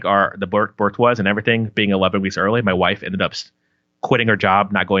traumatic the birth was and everything, being 11 weeks early, my wife ended up quitting her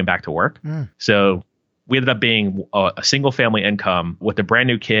job, not going back to work. So we ended up being a single family income with a brand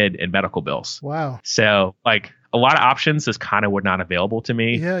new kid and medical bills. Wow. So like a lot of options just kind of were not available to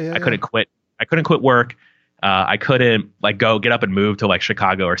me. I couldn't quit. I couldn't quit work. I couldn't like go get up and move to like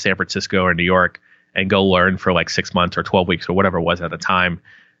Chicago or San Francisco or New York and go learn for like 6 months or 12 weeks or whatever it was at the time.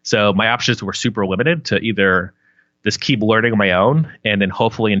 So my options were super limited to either just keep learning on my own, and then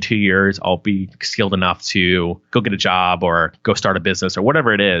hopefully in 2 years I'll be skilled enough to go get a job or go start a business or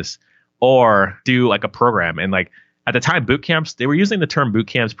whatever it is, or do like a program. And like at the time, boot camps, they were using the term boot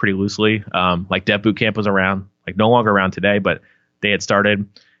camps pretty loosely. Like Dev Boot Camp was around, like no longer around today, but they had started.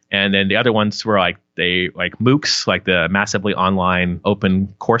 And then the other ones were like MOOCs, like the massively online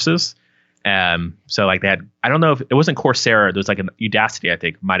open courses. So like they had, I don't know if it wasn't Coursera, there was like an Udacity, I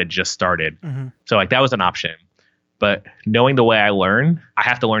think might have just started. Mm-hmm. So like that was an option. But knowing the way I learn, I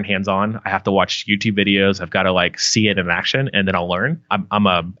have to learn hands-on. I have to watch YouTube videos. I've got to like see it in action, and then I'll learn. I'm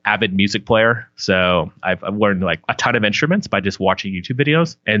a avid music player, so I've learned like a ton of instruments by just watching YouTube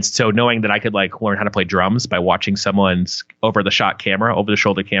videos. And so knowing that I could like learn how to play drums by watching someone's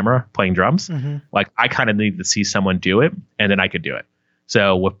over-the-shoulder camera playing drums, like I kind of need to see someone do it, and then I could do it.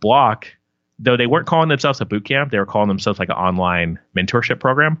 So with Block, though they weren't calling themselves a boot camp, they were calling themselves like an online mentorship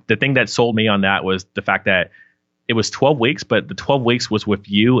program. The thing that sold me on that was the fact that it was 12 weeks, but the 12 weeks was with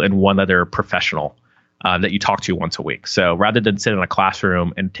you and one other professional that you talk to once a week. So rather than sit in a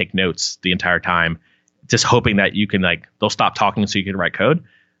classroom and take notes the entire time, just hoping that you can like, they'll stop talking so you can write code.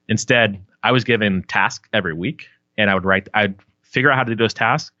 Instead, I was given tasks every week, and I'd figure out how to do those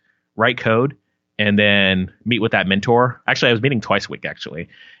tasks, write code, and then meet with that mentor. Actually, I was meeting twice a week actually.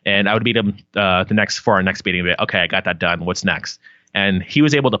 And I would meet him for our next meeting. Okay, I got that done. What's next? And he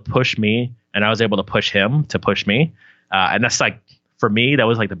was able to push me, and I was able to push him to push me. And that's like, for me, that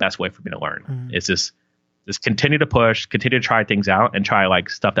was like the best way for me to learn. It's just continue to push, continue to try things out, and try like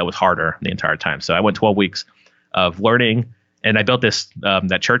stuff that was harder the entire time. So I went 12 weeks of learning, and I built this,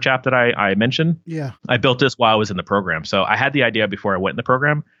 that church app that I mentioned. Yeah. I built this while I was in the program. So I had the idea before I went in the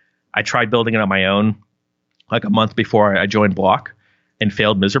program. I tried building it on my own like a month before I joined Block and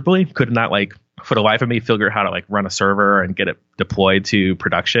failed miserably. Could not like, for the life of me, figure out how to like run a server and get it deployed to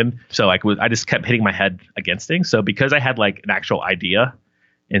production. So like I just kept hitting my head against things. So because I had like an actual idea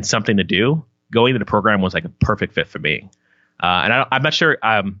and something to do, going to the program was like a perfect fit for me. And I'm not sure,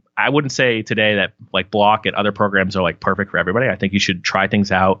 I wouldn't say today that like Block and other programs are like perfect for everybody. I think you should try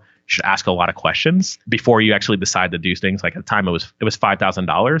things out. You should ask a lot of questions before you actually decide to do things. Like at the time it was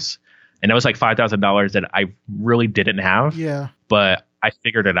 $5,000. And it was like $5,000 that I really didn't have. Yeah. But I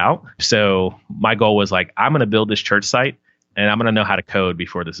figured it out. So my goal was like, I'm going to build this church site and I'm going to know how to code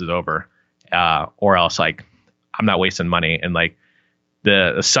before this is over. Or else like, I'm not wasting money. And like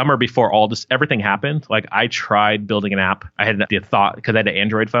the summer before all this, everything happened. Like I tried building an app. I had the thought, because I had an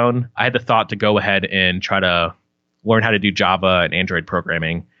Android phone, I had the thought to go ahead and try to learn how to do Java and Android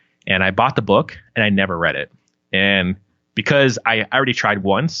programming. And I bought the book and I never read it. And because I already tried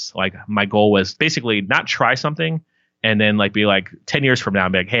once, like my goal was basically not try something and then like be like 10 years from now,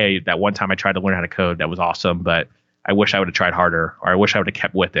 and be like, hey, that one time I tried to learn how to code, that was awesome, but I wish I would have tried harder, or I wish I would have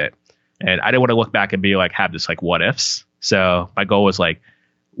kept with it. And I didn't want to look back and be like, have this like what ifs. So my goal was like,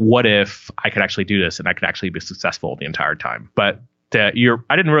 what if I could actually do this and I could actually be successful the entire time? But I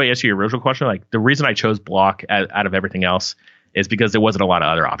didn't really answer your original question. Like the reason I chose Block out of everything else is because there wasn't a lot of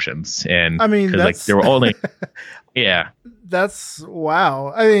other options. And I mean, like there were only, yeah. That's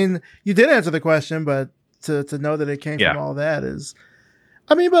wow. I mean, you did answer the question, but to know that it came from all that is,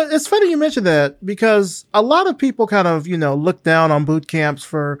 I mean, but it's funny you mentioned that, because a lot of people kind of, look down on boot camps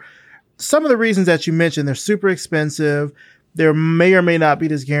for some of the reasons that you mentioned. They're super expensive. There may or may not be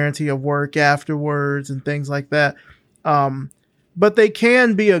this guarantee of work afterwards and things like that. But they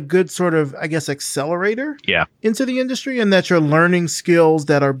can be a good sort of, I guess, accelerator into the industry, and that you're learning skills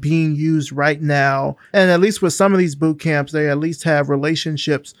that are being used right now. And at least with some of these boot camps, they at least have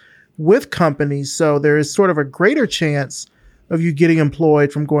relationships with companies. So there is sort of a greater chance of you getting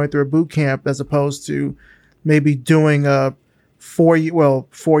employed from going through a boot camp, as opposed to maybe doing a 4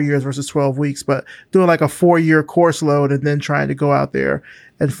 years versus 12 weeks, but doing like a 4-year course load and then trying to go out there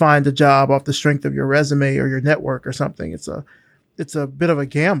and find a job off the strength of your resume or your network or something. It's a bit of a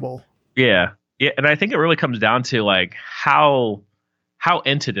gamble. Yeah. Yeah. And I think it really comes down to like, how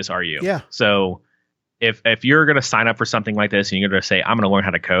into this are you? Yeah. So if you're going to sign up for something like this and you're going to say, I'm going to learn how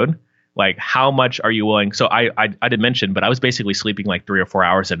to code, like how much are you willing? So I did mention, but I was basically sleeping like 3 or 4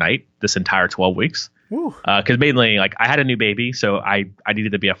 hours a night this entire 12 weeks. Cause mainly like I had a new baby. So I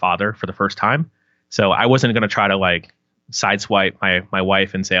needed to be a father for the first time. So I wasn't going to try to like sideswipe my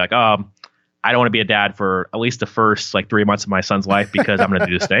wife and say like, I don't want to be a dad for at least the first like 3 months of my son's life because I'm going to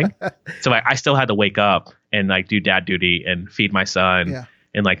do this thing. So I still had to wake up and like do dad duty and feed my son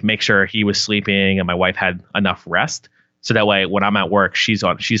and like make sure he was sleeping and my wife had enough rest. So that way when I'm at work, she's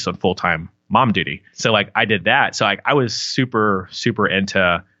on full-time mom duty. So like I did that. So like I was super, super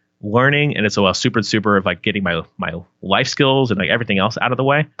into learning, and it's super of like getting my life skills and like everything else out of the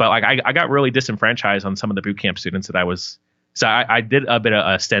way. But like I got really disenfranchised on some of the boot camp students that I was. So I did a bit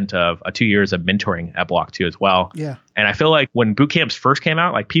of a stint of 2 years of mentoring at Block too as well. Yeah. And I feel like when boot camps first came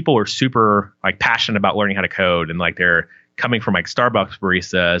out, like people were super like passionate about learning how to code, and like they're coming from like Starbucks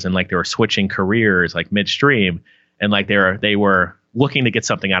baristas, and like they were switching careers like midstream, and like they were looking to get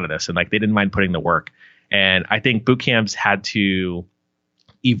something out of this, and like they didn't mind putting the work. And I think boot camps had to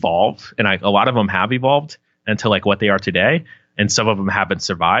evolve, and a lot of them have evolved into like what they are today, and some of them haven't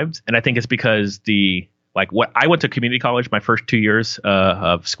survived. And I think it's because I went to community college my first 2 years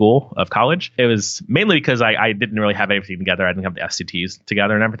of college. It was mainly because I didn't really have everything together. I didn't have the SCTs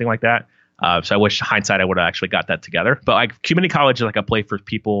together and everything like that. So I wish hindsight I would have actually got that together. But like community college is like a place for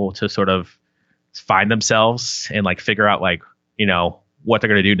people to sort of find themselves and like figure out like, what they're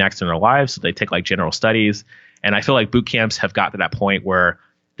going to do next in their lives. So they take like general studies. And I feel like boot camps have got to that point where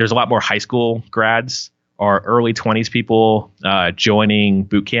there's a lot more high school grads or early 20s people joining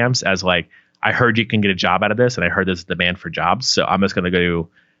boot camps as like, I heard you can get a job out of this, and I heard there's a demand for jobs. So I'm just going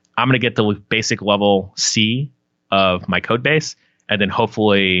to get the basic level C of my code base. And then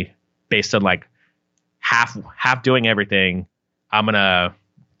hopefully based on like half doing everything, I'm going to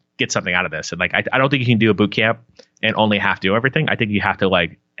get something out of this. And like, I don't think you can do a boot camp and only half do everything. I think you have to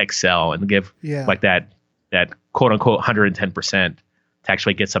like excel and give like that quote unquote 110% to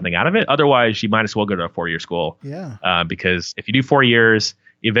actually get something out of it. Otherwise you might as well go to a 4-year school. Yeah. Because if you do 4 years,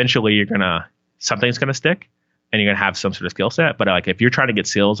 eventually something's gonna stick and you're gonna have some sort of skill set. But like if you're trying to get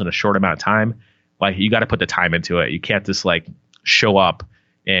skills in a short amount of time, like you got to put the time into it. You can't just like show up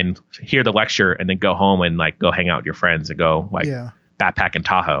and hear the lecture and then go home and like go hang out with your friends and go like backpack in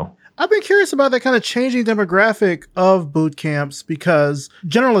Tahoe. I've been curious about that kind of changing demographic of boot camps, because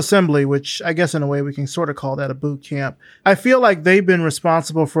General Assembly, which I guess in a way we can sort of call that a boot camp, I feel like they've been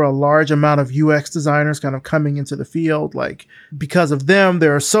responsible for a large amount of UX designers kind of coming into the field. Like because of them,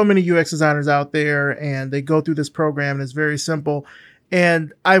 there are so many UX designers out there, and they go through this program and it's very simple.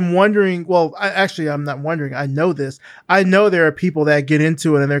 And I'm wondering, I'm not wondering, I know this. I know there are people that get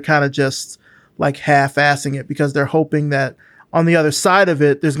into it and they're kind of just like half-assing it because they're hoping that on the other side of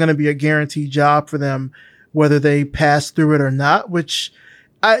it, there's going to be a guaranteed job for them, whether they pass through it or not, which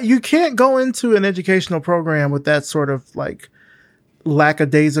You can't go into an educational program with that sort of like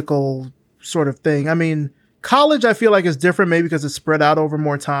lackadaisical sort of thing. I mean, college, I feel like is different maybe because it's spread out over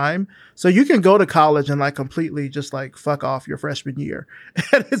more time. So you can go to college and like completely just like fuck off your freshman year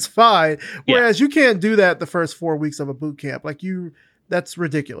and it's fine. Whereas you can't do that the first 4 weeks of a boot camp. Like that's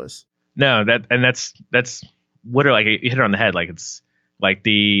ridiculous. No, that's literally, like, you hit it on the head. Like, it's like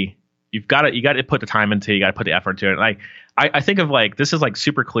you got to put the time into it. You got to put the effort into it. Like, I think of, like, this is like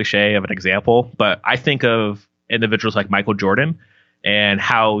super cliche of an example, but I think of individuals like Michael Jordan and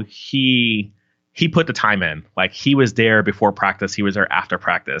how he put the time in. Like, he was there before practice. He was there after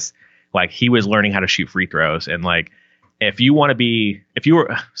practice. Like, he was learning how to shoot free throws. And like, there's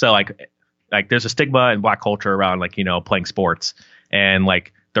a stigma in Black culture around, like, you know, playing sports. And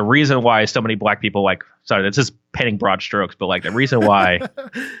like, the reason why so many Black people, like, sorry, that's just painting broad strokes, but like the reason why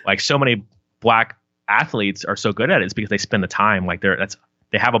like so many Black athletes are so good at it is because they spend the time. Like,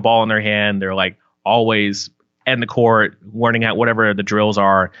 they have a ball in their hand. They're like always in the court, learning at whatever the drills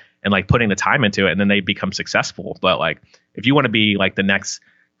are, and like putting the time into it, and then they become successful. But like, if you want to be like the next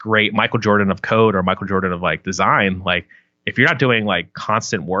great Michael Jordan of code or Michael Jordan of like design, like, if you're not doing like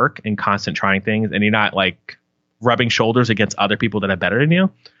constant work and constant trying things, and you're not like rubbing shoulders against other people that are better than you,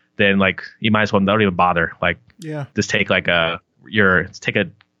 then like, you might as well don't even bother. Like, just take like take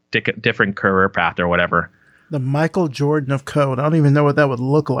a different career path or whatever. The Michael Jordan of code. I don't even know what that would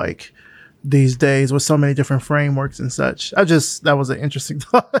look like these days with so many different frameworks and such. That was an interesting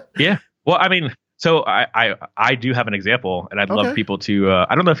thought. Yeah. Well, I mean, so I do have an example, and I'd love people to,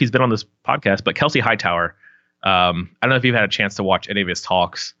 I don't know if he's been on this podcast, but Kelsey Hightower. I don't know if you've had a chance to watch any of his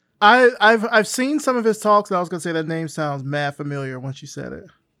talks. I've seen some of his talks, and I was going to say that name sounds mad familiar once you said it.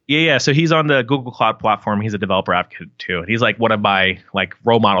 Yeah. So he's on the Google Cloud platform. He's a developer advocate too. And he's like one of my like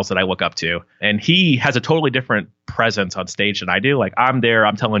role models that I look up to. And he has a totally different presence on stage than I do. Like, I'm there,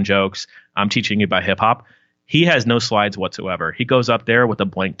 I'm telling jokes, I'm teaching you about hip hop. He has no slides whatsoever. He goes up there with a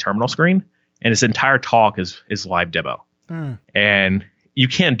blank terminal screen, and his entire talk is live demo. And you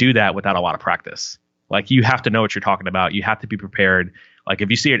can't do that without a lot of practice. Like, you have to know what you're talking about. You have to be prepared. Like, if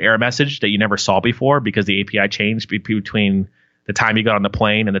you see an error message that you never saw before because the API changed between the time you got on the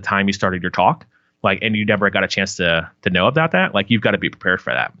plane and the time you started your talk, like, and you never got a chance to know about that, like, you've got to be prepared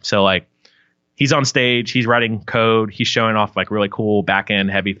for that. So like, he's on stage, he's writing code, he's showing off like really cool back end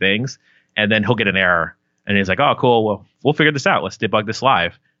heavy things, and then he'll get an error, and he's like, oh, cool, well, we'll figure this out, let's debug this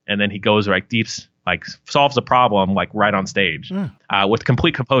live. And then he goes like solves a problem like right on stage with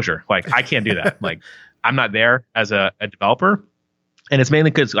complete composure. Like, I can't do that. Like, I'm not there as a developer, and it's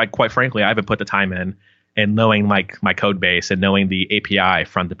mainly because, like, quite frankly, I haven't put the time in and knowing like my code base and knowing the API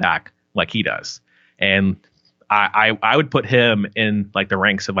front to back like he does. And I would put him in like the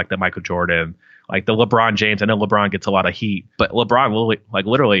ranks of like the Michael Jordan, like the LeBron James. I know LeBron gets a lot of heat, but LeBron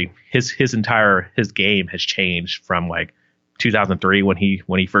literally his game has changed from like 2003 when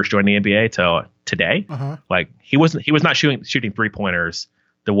he first joined the NBA to today. Like, he was not shooting 3-pointers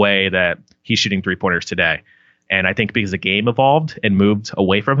the way that he's shooting 3-pointers today. And I think because the game evolved and moved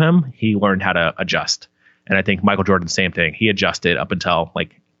away from him, he learned how to adjust. And I think Michael Jordan, same thing. He adjusted up until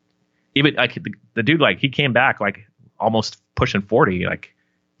like, even like the dude, like, he came back like almost pushing 40, like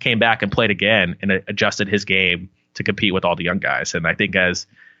came back and played again and adjusted his game to compete with all the young guys. And I think as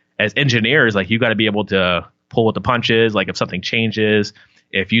engineers, like, you got to be able to pull with the punches. Like, if something changes,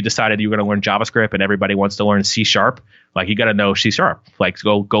 if you decided you were going to learn JavaScript and everybody wants to learn C#, like, you got to know C#, like,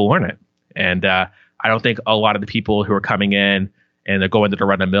 go learn it. And I don't think a lot of the people who are coming in and they're going to the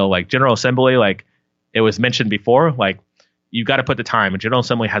run of the mill, like General Assembly, like it was mentioned before, like, you got to put the time. And General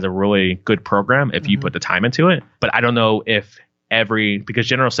Assembly has a really good program if you put the time into it. But I don't know if because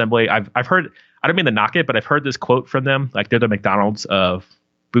General Assembly, I've heard, I don't mean to knock it, but I've heard this quote from them, like, they're the McDonald's of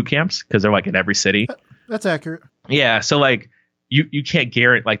boot camps because they're like in every city. That's accurate. Yeah. So like, you can't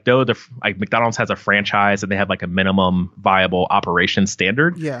guarantee, like, though like McDonald's has a franchise and they have like a minimum viable operation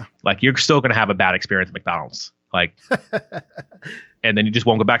standard. Yeah. Like, you're still going to have a bad experience at McDonald's. Like, and then you just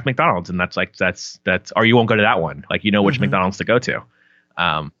won't go back to McDonald's. And that's, or you won't go to that one. Like, you know which McDonald's to go to.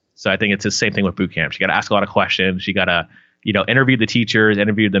 So I think it's the same thing with boot camps. You got to ask a lot of questions. You got to, interview the teachers,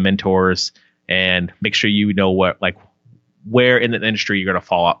 interview the mentors, and make sure you know where in the industry you're going to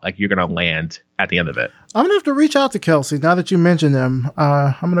fall out, like you're going to land at the end of it. I'm going to have to reach out to Kelsey. Now that you mentioned him,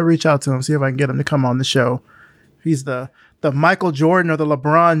 I'm going to reach out to him, see if I can get him to come on the show. He's the Michael Jordan or the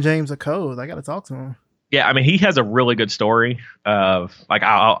LeBron James of code. I got to talk to him. Yeah, I mean, he has a really good story of like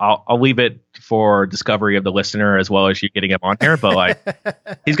I'll leave it for discovery of the listener as well as you getting him on here. But like,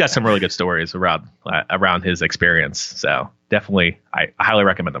 he's got some really good stories around his experience. So definitely, I highly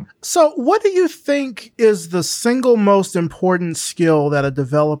recommend them. So, what do you think is the single most important skill that a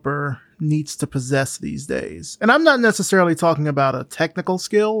developer needs to possess these days? And I'm not necessarily talking about a technical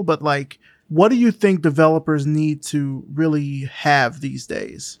skill, but like, what do you think developers need to really have these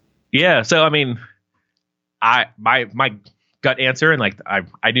days? Yeah, so I mean, my gut answer, and like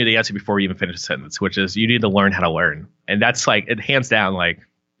I knew the answer before you even finished the sentence, which is you need to learn how to learn. And that's like, it hands down, like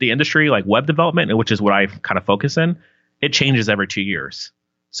the industry, like web development, which is what I kind of focus in, it changes every 2 years.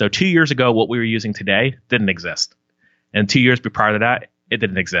 So 2 years ago, what we were using today didn't exist. And 2 years prior to that, it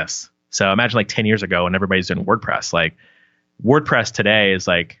didn't exist. So imagine like 10 years ago when everybody's doing WordPress. Like WordPress today is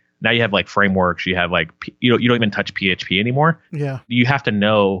like, now you have like frameworks, you have like, you don't even touch PHP anymore. Yeah. You have to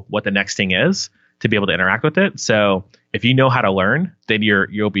know what the next thing is to be able to interact with it. So if you know how to learn, then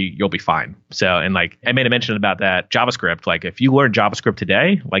you'll be fine. So, and like I made a mention about that JavaScript, like if you learn JavaScript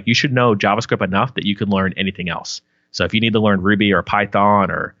today, like you should know JavaScript enough that you can learn anything else. So if you need to learn Ruby or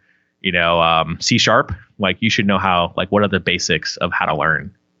Python or, C#, like you should know what are the basics of how to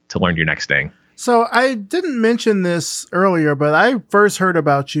learn your next thing. So I didn't mention this earlier, but I first heard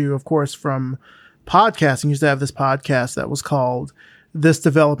about you, of course, from podcasting. You used to have this podcast that was called This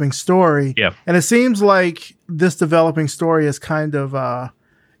Developing Story. Yeah. And it seems like This Developing Story has kind of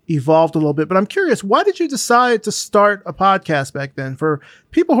evolved a little bit. But I'm curious, why did you decide to start a podcast back then? For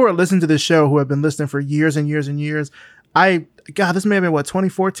people who are listening to this show who have been listening for years and years and years, this may have been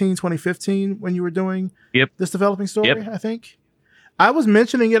 2014, 2015 when you were doing This Developing Story, I think. I was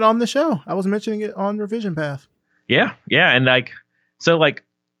mentioning it on the show. I was mentioning it on Revision Path. Yeah. Yeah. And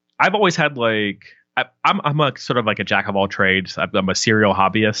I've always had I'm a sort of like a jack of all trades. I'm a serial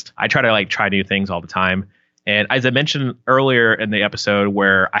hobbyist. I try to try new things all the time. And as I mentioned earlier in the episode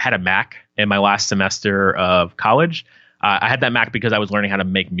where I had a Mac in my last semester of college, I had that Mac because I was learning how to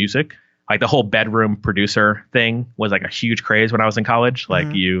make music. Like the whole bedroom producer thing was like a huge craze when I was in college.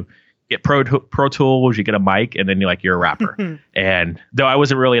 Like you get Pro Tools, you get a mic, and then you're a rapper. And though I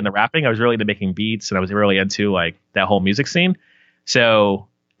wasn't really into rapping, I was really into making beats, and I was really into that whole music scene. So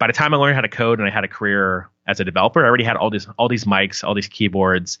by the time I learned how to code and I had a career as a developer, I already had all these mics, all these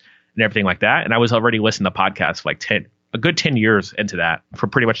keyboards, and everything like that. And I was already listening to podcasts for a good 10 years into that, for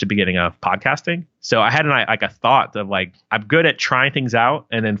pretty much the beginning of podcasting. So I had a thought of I'm good at trying things out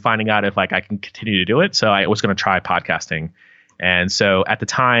and then finding out if I can continue to do it. So I was going to try podcasting. And so at the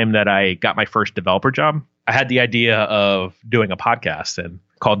time that I got my first developer job, I had the idea of doing a podcast and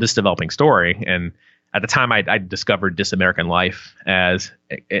called This Developing Story. And at the time, I discovered This American Life as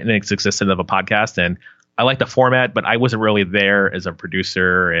an existence of a podcast. And I liked the format, but I wasn't really there as a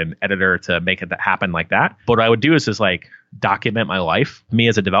producer and editor to make it happen like that. But what I would do is just document my life, me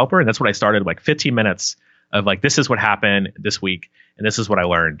as a developer. And that's what I started, 15 minutes of this is what happened this week and this is what I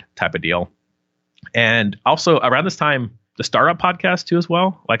learned type of deal. And also around this time, the Startup Podcast too as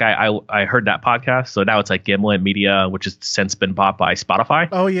well. I heard that podcast. So now it's Gimlet Media, which has since been bought by Spotify.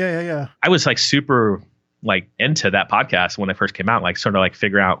 Oh yeah. I was super into that podcast when it first came out, sort of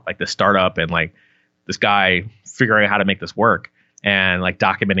figuring out the startup and this guy figuring out how to make this work and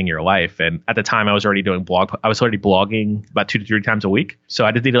documenting your life. And at the time I was already blogging about 2 to 3 times a week. So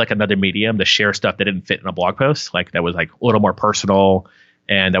I just needed another medium to share stuff that didn't fit in a blog post, that was a little more personal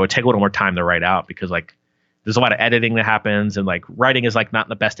and that would take a little more time to write out because there's a lot of editing that happens and writing is not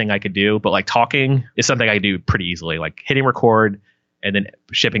the best thing I could do, but talking is something I do pretty easily, hitting record and then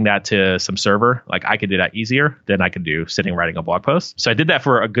shipping that to some server. I could do that easier than I could do sitting writing a blog post. So I did that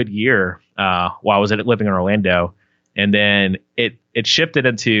for a good year while I was living in Orlando. And then it shifted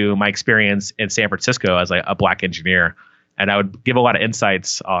into my experience in San Francisco as a Black engineer. And I would give a lot of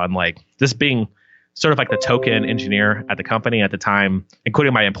insights on this being sort of the token engineer at the company at the time,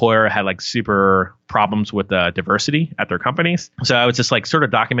 including my employer had super problems with the diversity at their companies. So I was just sort of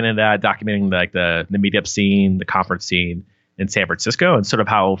documenting the meetup scene, the conference scene in San Francisco and sort of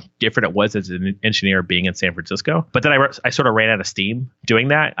how different it was as an engineer being in San Francisco. But then I sort of ran out of steam doing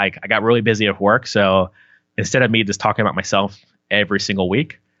that. I got really busy at work. So instead of me just talking about myself every single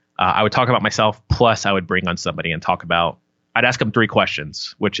week, I would talk about myself. Plus I would bring on somebody and I'd ask them 3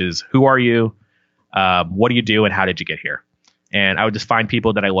 questions, which is who are you? What do you do and how did you get here? And I would just find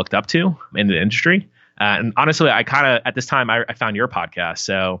people that I looked up to in the industry. And honestly, I kind of, at this time, I found your podcast.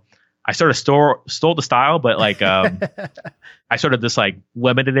 So I sort of stole the style, but I sort of just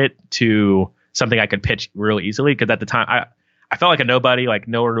limited it to something I could pitch really easily. Because at the time, I felt like a nobody,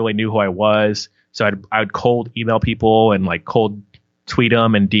 no one really knew who I was. So I would cold email people and cold tweet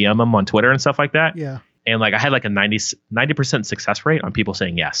them and DM them on Twitter and stuff like that. Yeah. And like I had like a 90% success rate on people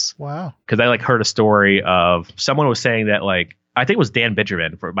saying yes. Wow. Because I like heard a story of someone was saying that like, I think it was Dan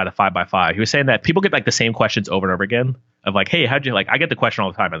Benjamin by the 5x5. He was saying that people get like the same questions over and over again of like, hey, how'd you like, I get the question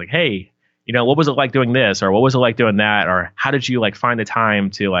all the time. I'm like, hey, you know, what was it like doing this? Or what was it like doing that? Or how did you like find the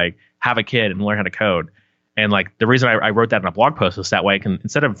time to like have a kid and learn how to code? And like the reason I wrote that in a blog post is that way I can,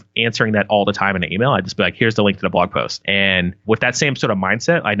 instead of answering that all the time in an email, I just be like, here's the link to the blog post. And with that same sort of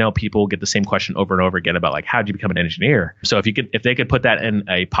mindset, I know people get the same question over and over again about like, how did you become an engineer? So if they could put that in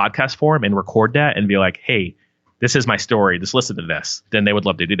a podcast form and record that and be like, hey, this is my story, just listen to this, then they would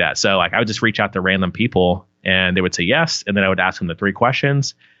love to do that. So like I would just reach out to random people and they would say yes. And then I would ask them the 3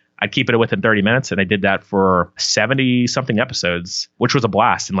 questions. I'd keep it within 30 minutes. And I did that for 70 something episodes, which was a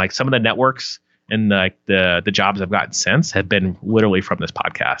blast. And like some of the networks and like the jobs I've gotten since have been literally from this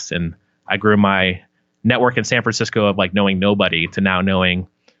podcast. And I grew my network in San Francisco of like knowing nobody to now knowing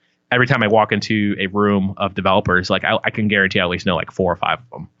every time I walk into a room of developers, like I can guarantee I at least know like 4 or 5 of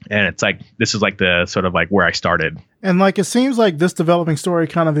them. And it's like, this is like the sort of like where I started. And like, it seems like this developing story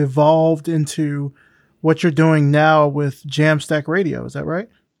kind of evolved into what you're doing now with Jamstack Radio. Is that right?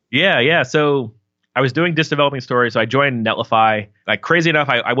 Yeah. So I was doing this developing story. So I joined Netlify. Like crazy enough,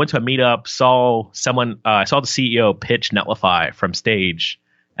 I went to a meetup, saw the CEO pitch Netlify from stage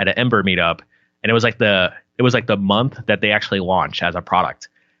at an Ember meetup. And it was like the month that they actually launched as a product.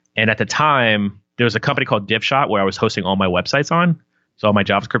 And at the time, there was a company called DivShot where I was hosting all my websites on. So all my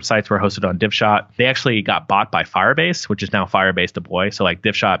JavaScript sites were hosted on DivShot. They actually got bought by Firebase, which is now Firebase Deploy. So like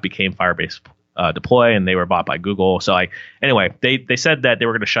DivShot became Firebase Deploy, and they were bought by Google. So like anyway, they said that they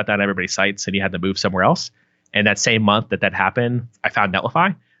were going to shut down everybody's sites and you had to move somewhere else. And that same month that happened, I found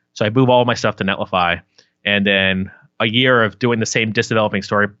Netlify. So I moved all my stuff to Netlify. And then a year of doing the same developing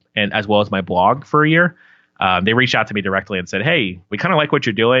story and as well as my blog for a year. They reached out to me directly and said, hey, we kind of like what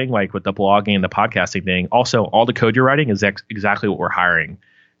you're doing, like with the blogging and the podcasting thing. Also, all the code you're writing is exactly what we're hiring.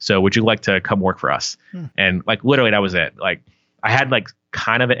 So would you like to come work for us? And like literally that was it. Like I had like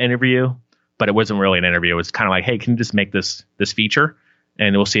kind of an interview, but it wasn't really an interview. It was kind of like, hey, can you just make this feature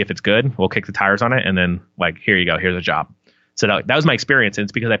and we'll see if it's good. We'll kick the tires on it. And then like, here you go. Here's a job. So that was my experience. And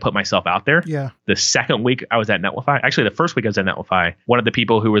it's because I put myself out there. Yeah. The second week I was at Netlify, actually the first week I was at Netlify, one of the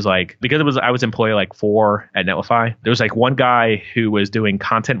people who was like, because I was employee like 4 at Netlify, there was like one guy who was doing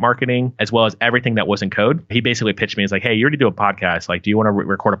content marketing as well as everything that wasn't code. He basically pitched me. He's like, hey, you already do a podcast. Like, do you want to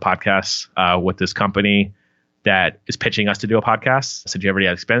record a podcast with this company that is pitching us to do a podcast? So do you already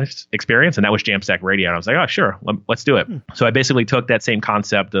have experience? And that was Jamstack Radio. And I was like, oh, sure, let's do it. So I basically took that same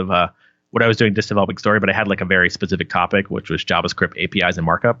concept of what I was doing, this developing story, but I had like a very specific topic, which was JavaScript APIs and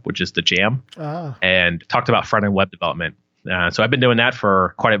markup, which is the jam, and talked about front-end web development. So I've been doing that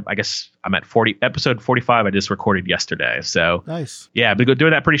for I guess I'm at episode 45. I just recorded yesterday. So nice. Yeah, I've been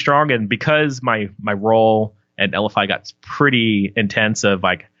doing that pretty strong. And because my role at Netlify got pretty intense of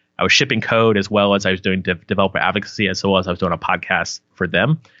like, I was shipping code as well as I was doing developer advocacy as well as I was doing a podcast for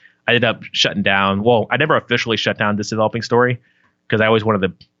them, I ended up shutting down. Well, I never officially shut down this developing story because I always wanted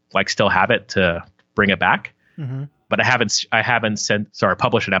to like still have it to bring it back. But I haven't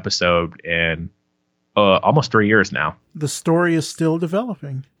published an episode in almost 3 years now. The story is still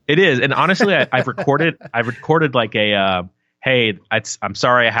developing. It is. And honestly, I've recorded like a, hey, I'm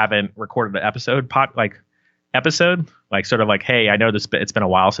sorry I haven't recorded an episode, like sort of like, hey, I know it's been a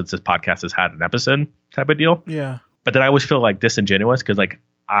while since this podcast has had an episode type of deal. Yeah. But then I always feel like disingenuous because like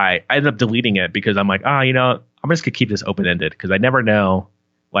I ended up deleting it because I'm like, I'm just gonna keep this open-ended because I never know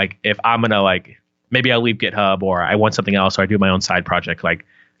like if I'm gonna like maybe I leave GitHub or I want something else or I do my own side project. Like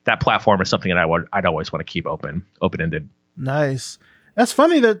that platform is something that I'd always want to keep open-ended. Nice. That's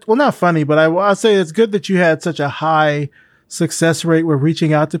funny not funny, but I'll say it's good that you had such a high success rate with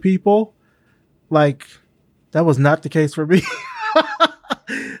reaching out to people. Like that was not the case for me.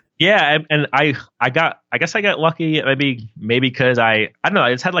 Yeah, and I guess I got lucky maybe because I don't know,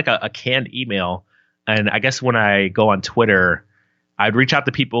 I just had like a canned email, and I guess when I go on Twitter, I'd reach out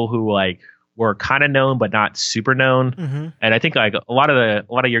to people who like were kind of known but not super known. And I think like a lot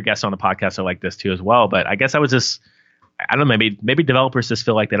of your guests on the podcast are like this too as well. But I guess I was just, I don't know, maybe developers just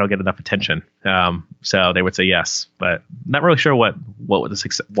feel like they don't get enough attention, so they would say yes, but not really sure why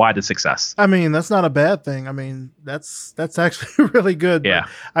the success. I mean, that's not a bad thing. I mean, that's actually really good. Yeah,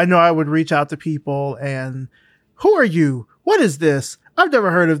 I know I would reach out to people and, who are you? What is this? I've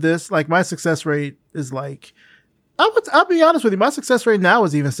never heard of this. Like my success rate is like, I'll be honest with you. My success rate now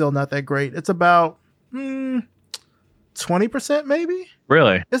is even still not that great. It's about 20% maybe.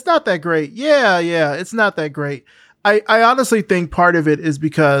 Really? It's not that great. Yeah. It's not that great. I honestly think part of it is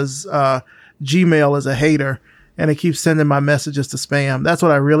because Gmail is a hater and it keeps sending my messages to spam. That's what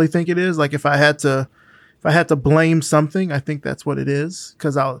I really think it is. Like if I had to if I had to blame something, I think that's what it is.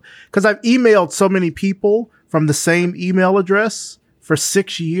 Because I've emailed so many people from the same email address for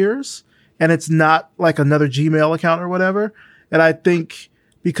 6 years, and it's not like another Gmail account or whatever. And I think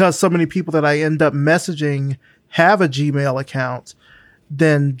because so many people that I end up messaging have a Gmail account,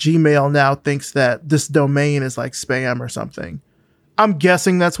 then Gmail now thinks that this domain is like spam or something. I'm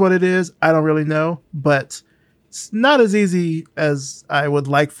guessing that's what it is. I don't really know, but it's not as easy as I would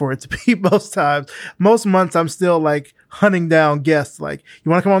like for it to be most times. Most months I'm still like hunting down guests. Like,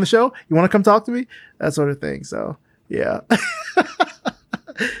 you want to come on the show? You want to come talk to me? That sort of thing. So, yeah.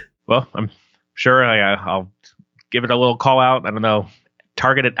 Well, I'm sure I'll give it a little call out. I don't know,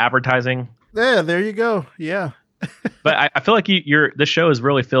 targeted advertising. Yeah, there you go. Yeah. But I feel like this show is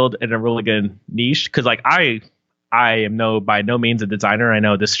really filled in a really good niche, because like I am by no means a designer. I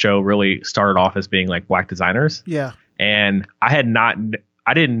know this show really started off as being like Black designers. Yeah. And I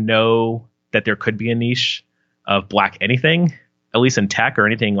didn't know that there could be a niche of Black anything, at least in tech or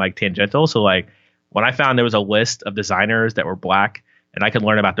anything like tangential. So like when I found there was a list of designers that were Black and I could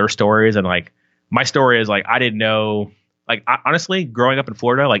learn about their stories, and like my story is like, I didn't know, like honestly, growing up in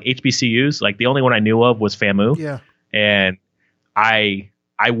Florida, like HBCUs, like the only one I knew of was FAMU. Yeah. And I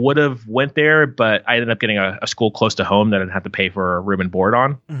would have went there, but I ended up getting a school close to home that I didn't have to pay for a room and board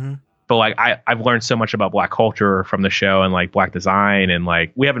on. Mm-hmm. But like I've learned so much about Black culture from the show and like Black design, and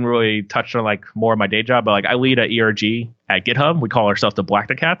like we haven't really touched on like more of my day job, but like I lead a ERG at GitHub. We call ourselves the Black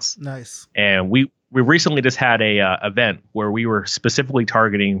Cats. Nice. And we recently just had a event where we were specifically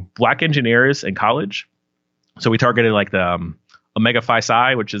targeting Black engineers in college. So we targeted like the Omega Phi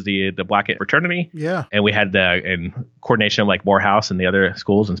Psi, which is the Black fraternity. Yeah. And we had in coordination of like Morehouse and the other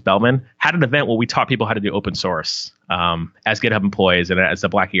schools in Spelman, had an event where we taught people how to do open source as GitHub employees and as the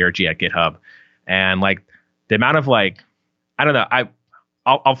Black ERG at GitHub. And like the amount of like, I don't know,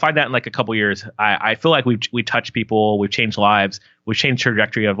 I'll find that in like a couple years. I feel like we touched people, we've changed lives, we've changed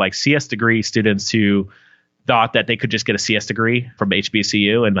trajectory of like CS degree students who thought that they could just get a CS degree from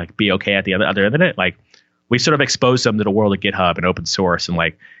HBCU and like be okay at the other end of it. Like, we sort of exposed them to the world of GitHub and open source and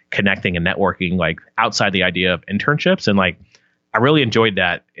like connecting and networking like outside the idea of internships. And like, I really enjoyed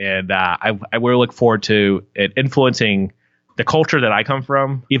that. And I really look forward to it influencing the culture that I come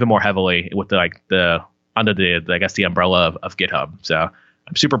from even more heavily with under the umbrella of GitHub. So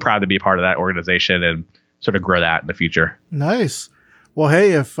I'm super proud to be a part of that organization and sort of grow that in the future. Nice. Well,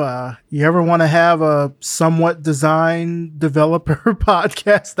 hey, if you ever want to have a somewhat design developer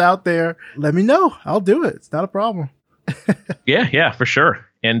podcast out there, let me know. I'll do it. It's not a problem. Yeah, for sure.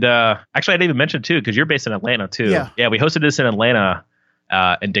 And actually, I didn't even mention too, because you're based in Atlanta too. Yeah, we hosted this in Atlanta,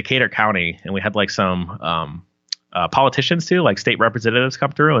 in Decatur County, and we had like some politicians too, like state representatives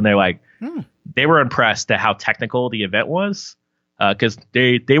come through, and they're like, they were impressed at how technical the event was. Because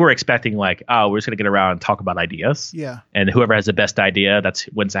they were expecting like, oh, we're just going to get around and talk about ideas. Yeah. And whoever has the best idea, that's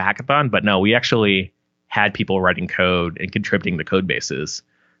wins the hackathon. But no, we actually had people writing code and contributing to code bases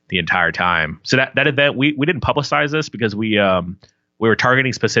the entire time. So that event, we didn't publicize this because we were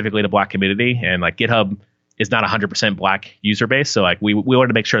targeting specifically the Black community, and like GitHub is not 100% Black user base. So like we wanted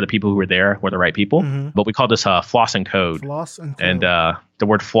to make sure the people who were there were the right people. Mm-hmm. But we called this Floss and Code. Floss and Code. And the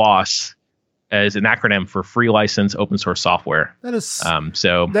word floss is an acronym for free license open source software. That is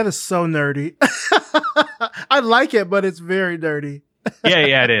that is so nerdy. I like it, but it's very nerdy.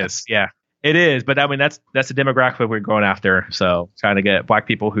 yeah, it is. Yeah, it is. But I mean, that's the demographic we're going after. So trying to get Black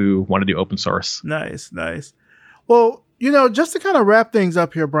people who want to do open source. Nice. Well, just to kind of wrap things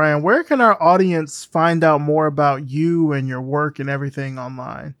up here, Brian, where can our audience find out more about you and your work and everything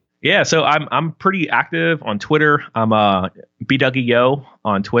online? Yeah, so I'm pretty active on Twitter. I'm BDougieYo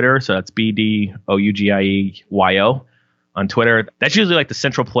on Twitter, so that's BDougieYo on Twitter. That's usually like the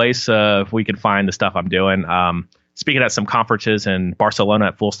central place where we can find the stuff I'm doing. Speaking at some conferences in Barcelona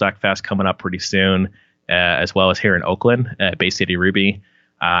at Full Stack Fest coming up pretty soon, as well as here in Oakland at Bay City Ruby.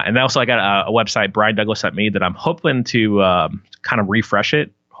 And then also I got a website, Brian Douglas sent me, that I'm hoping to kind of refresh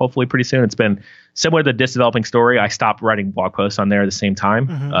it hopefully pretty soon. It's been similar to the Disc Developing Story. I stopped writing blog posts on there at the same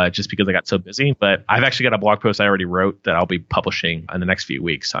time, just because I got so busy. But I've actually got a blog post I already wrote that I'll be publishing in the next few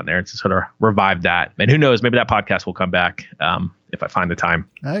weeks on there to sort of revive that. And who knows, maybe that podcast will come back if I find the time.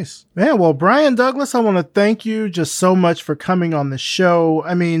 Nice. Man, well, Brian Douglas, I want to thank you just so much for coming on the show.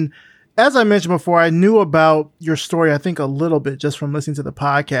 I mean, as I mentioned before, I knew about your story, I think a little bit just from listening to the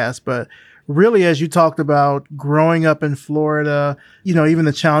podcast, but really, as you talked about growing up in Florida, even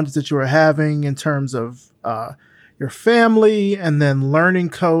the challenges that you were having in terms of your family and then learning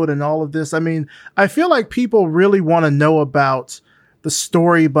code and all of this. I mean, I feel like people really want to know about the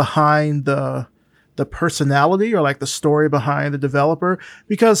story behind the the personality or like the story behind the developer.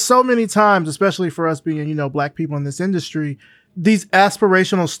 Because so many times, especially for us being, Black people in this industry, these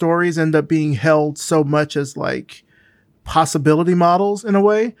aspirational stories end up being held so much as like possibility models in a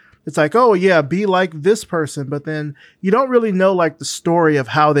way. It's like, oh yeah, be like this person. But then you don't really know like the story of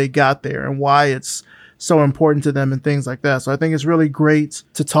how they got there and why it's so important to them and things like that. So I think it's really great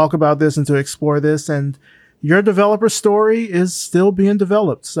to talk about this and to explore this. And your developer story is still being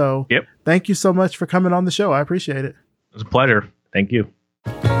developed. So Thank you so much for coming on the show. I appreciate it. It was a pleasure. Thank you.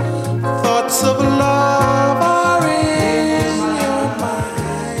 Thoughts of love are in your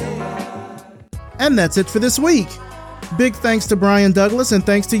mind. And that's it for this week. Big thanks to Brian Douglas, and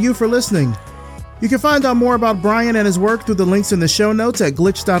thanks to you for listening. You can find out more about Brian and his work through the links in the show notes at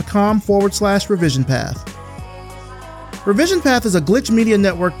glitch.com/Revision Path. Revision Path is a Glitch Media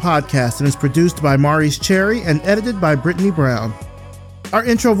Network podcast and is produced by Maurice Cherry and edited by Brittany Brown. Our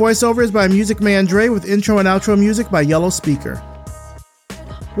intro voiceover is by Music Man Dre with intro and outro music by Yellow Speaker.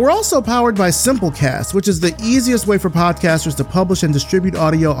 We're also powered by Simplecast, which is the easiest way for podcasters to publish and distribute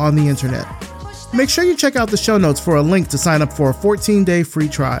audio on the internet. Make sure you check out the show notes for a link to sign up for a 14-day free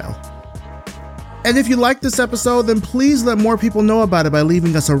trial. And if you like this episode, then please let more people know about it by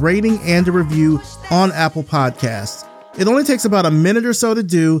leaving us a rating and a review on Apple Podcasts. It only takes about a minute or so to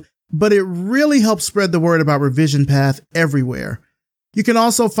do, but it really helps spread the word about Revision Path everywhere. You can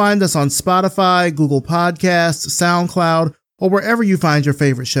also find us on Spotify, Google Podcasts, SoundCloud, or wherever you find your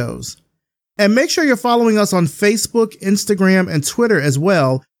favorite shows. And make sure you're following us on Facebook, Instagram, and Twitter as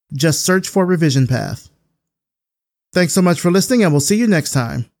well. Just search for Revision Path. Thanks so much for listening, and we'll see you next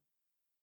time.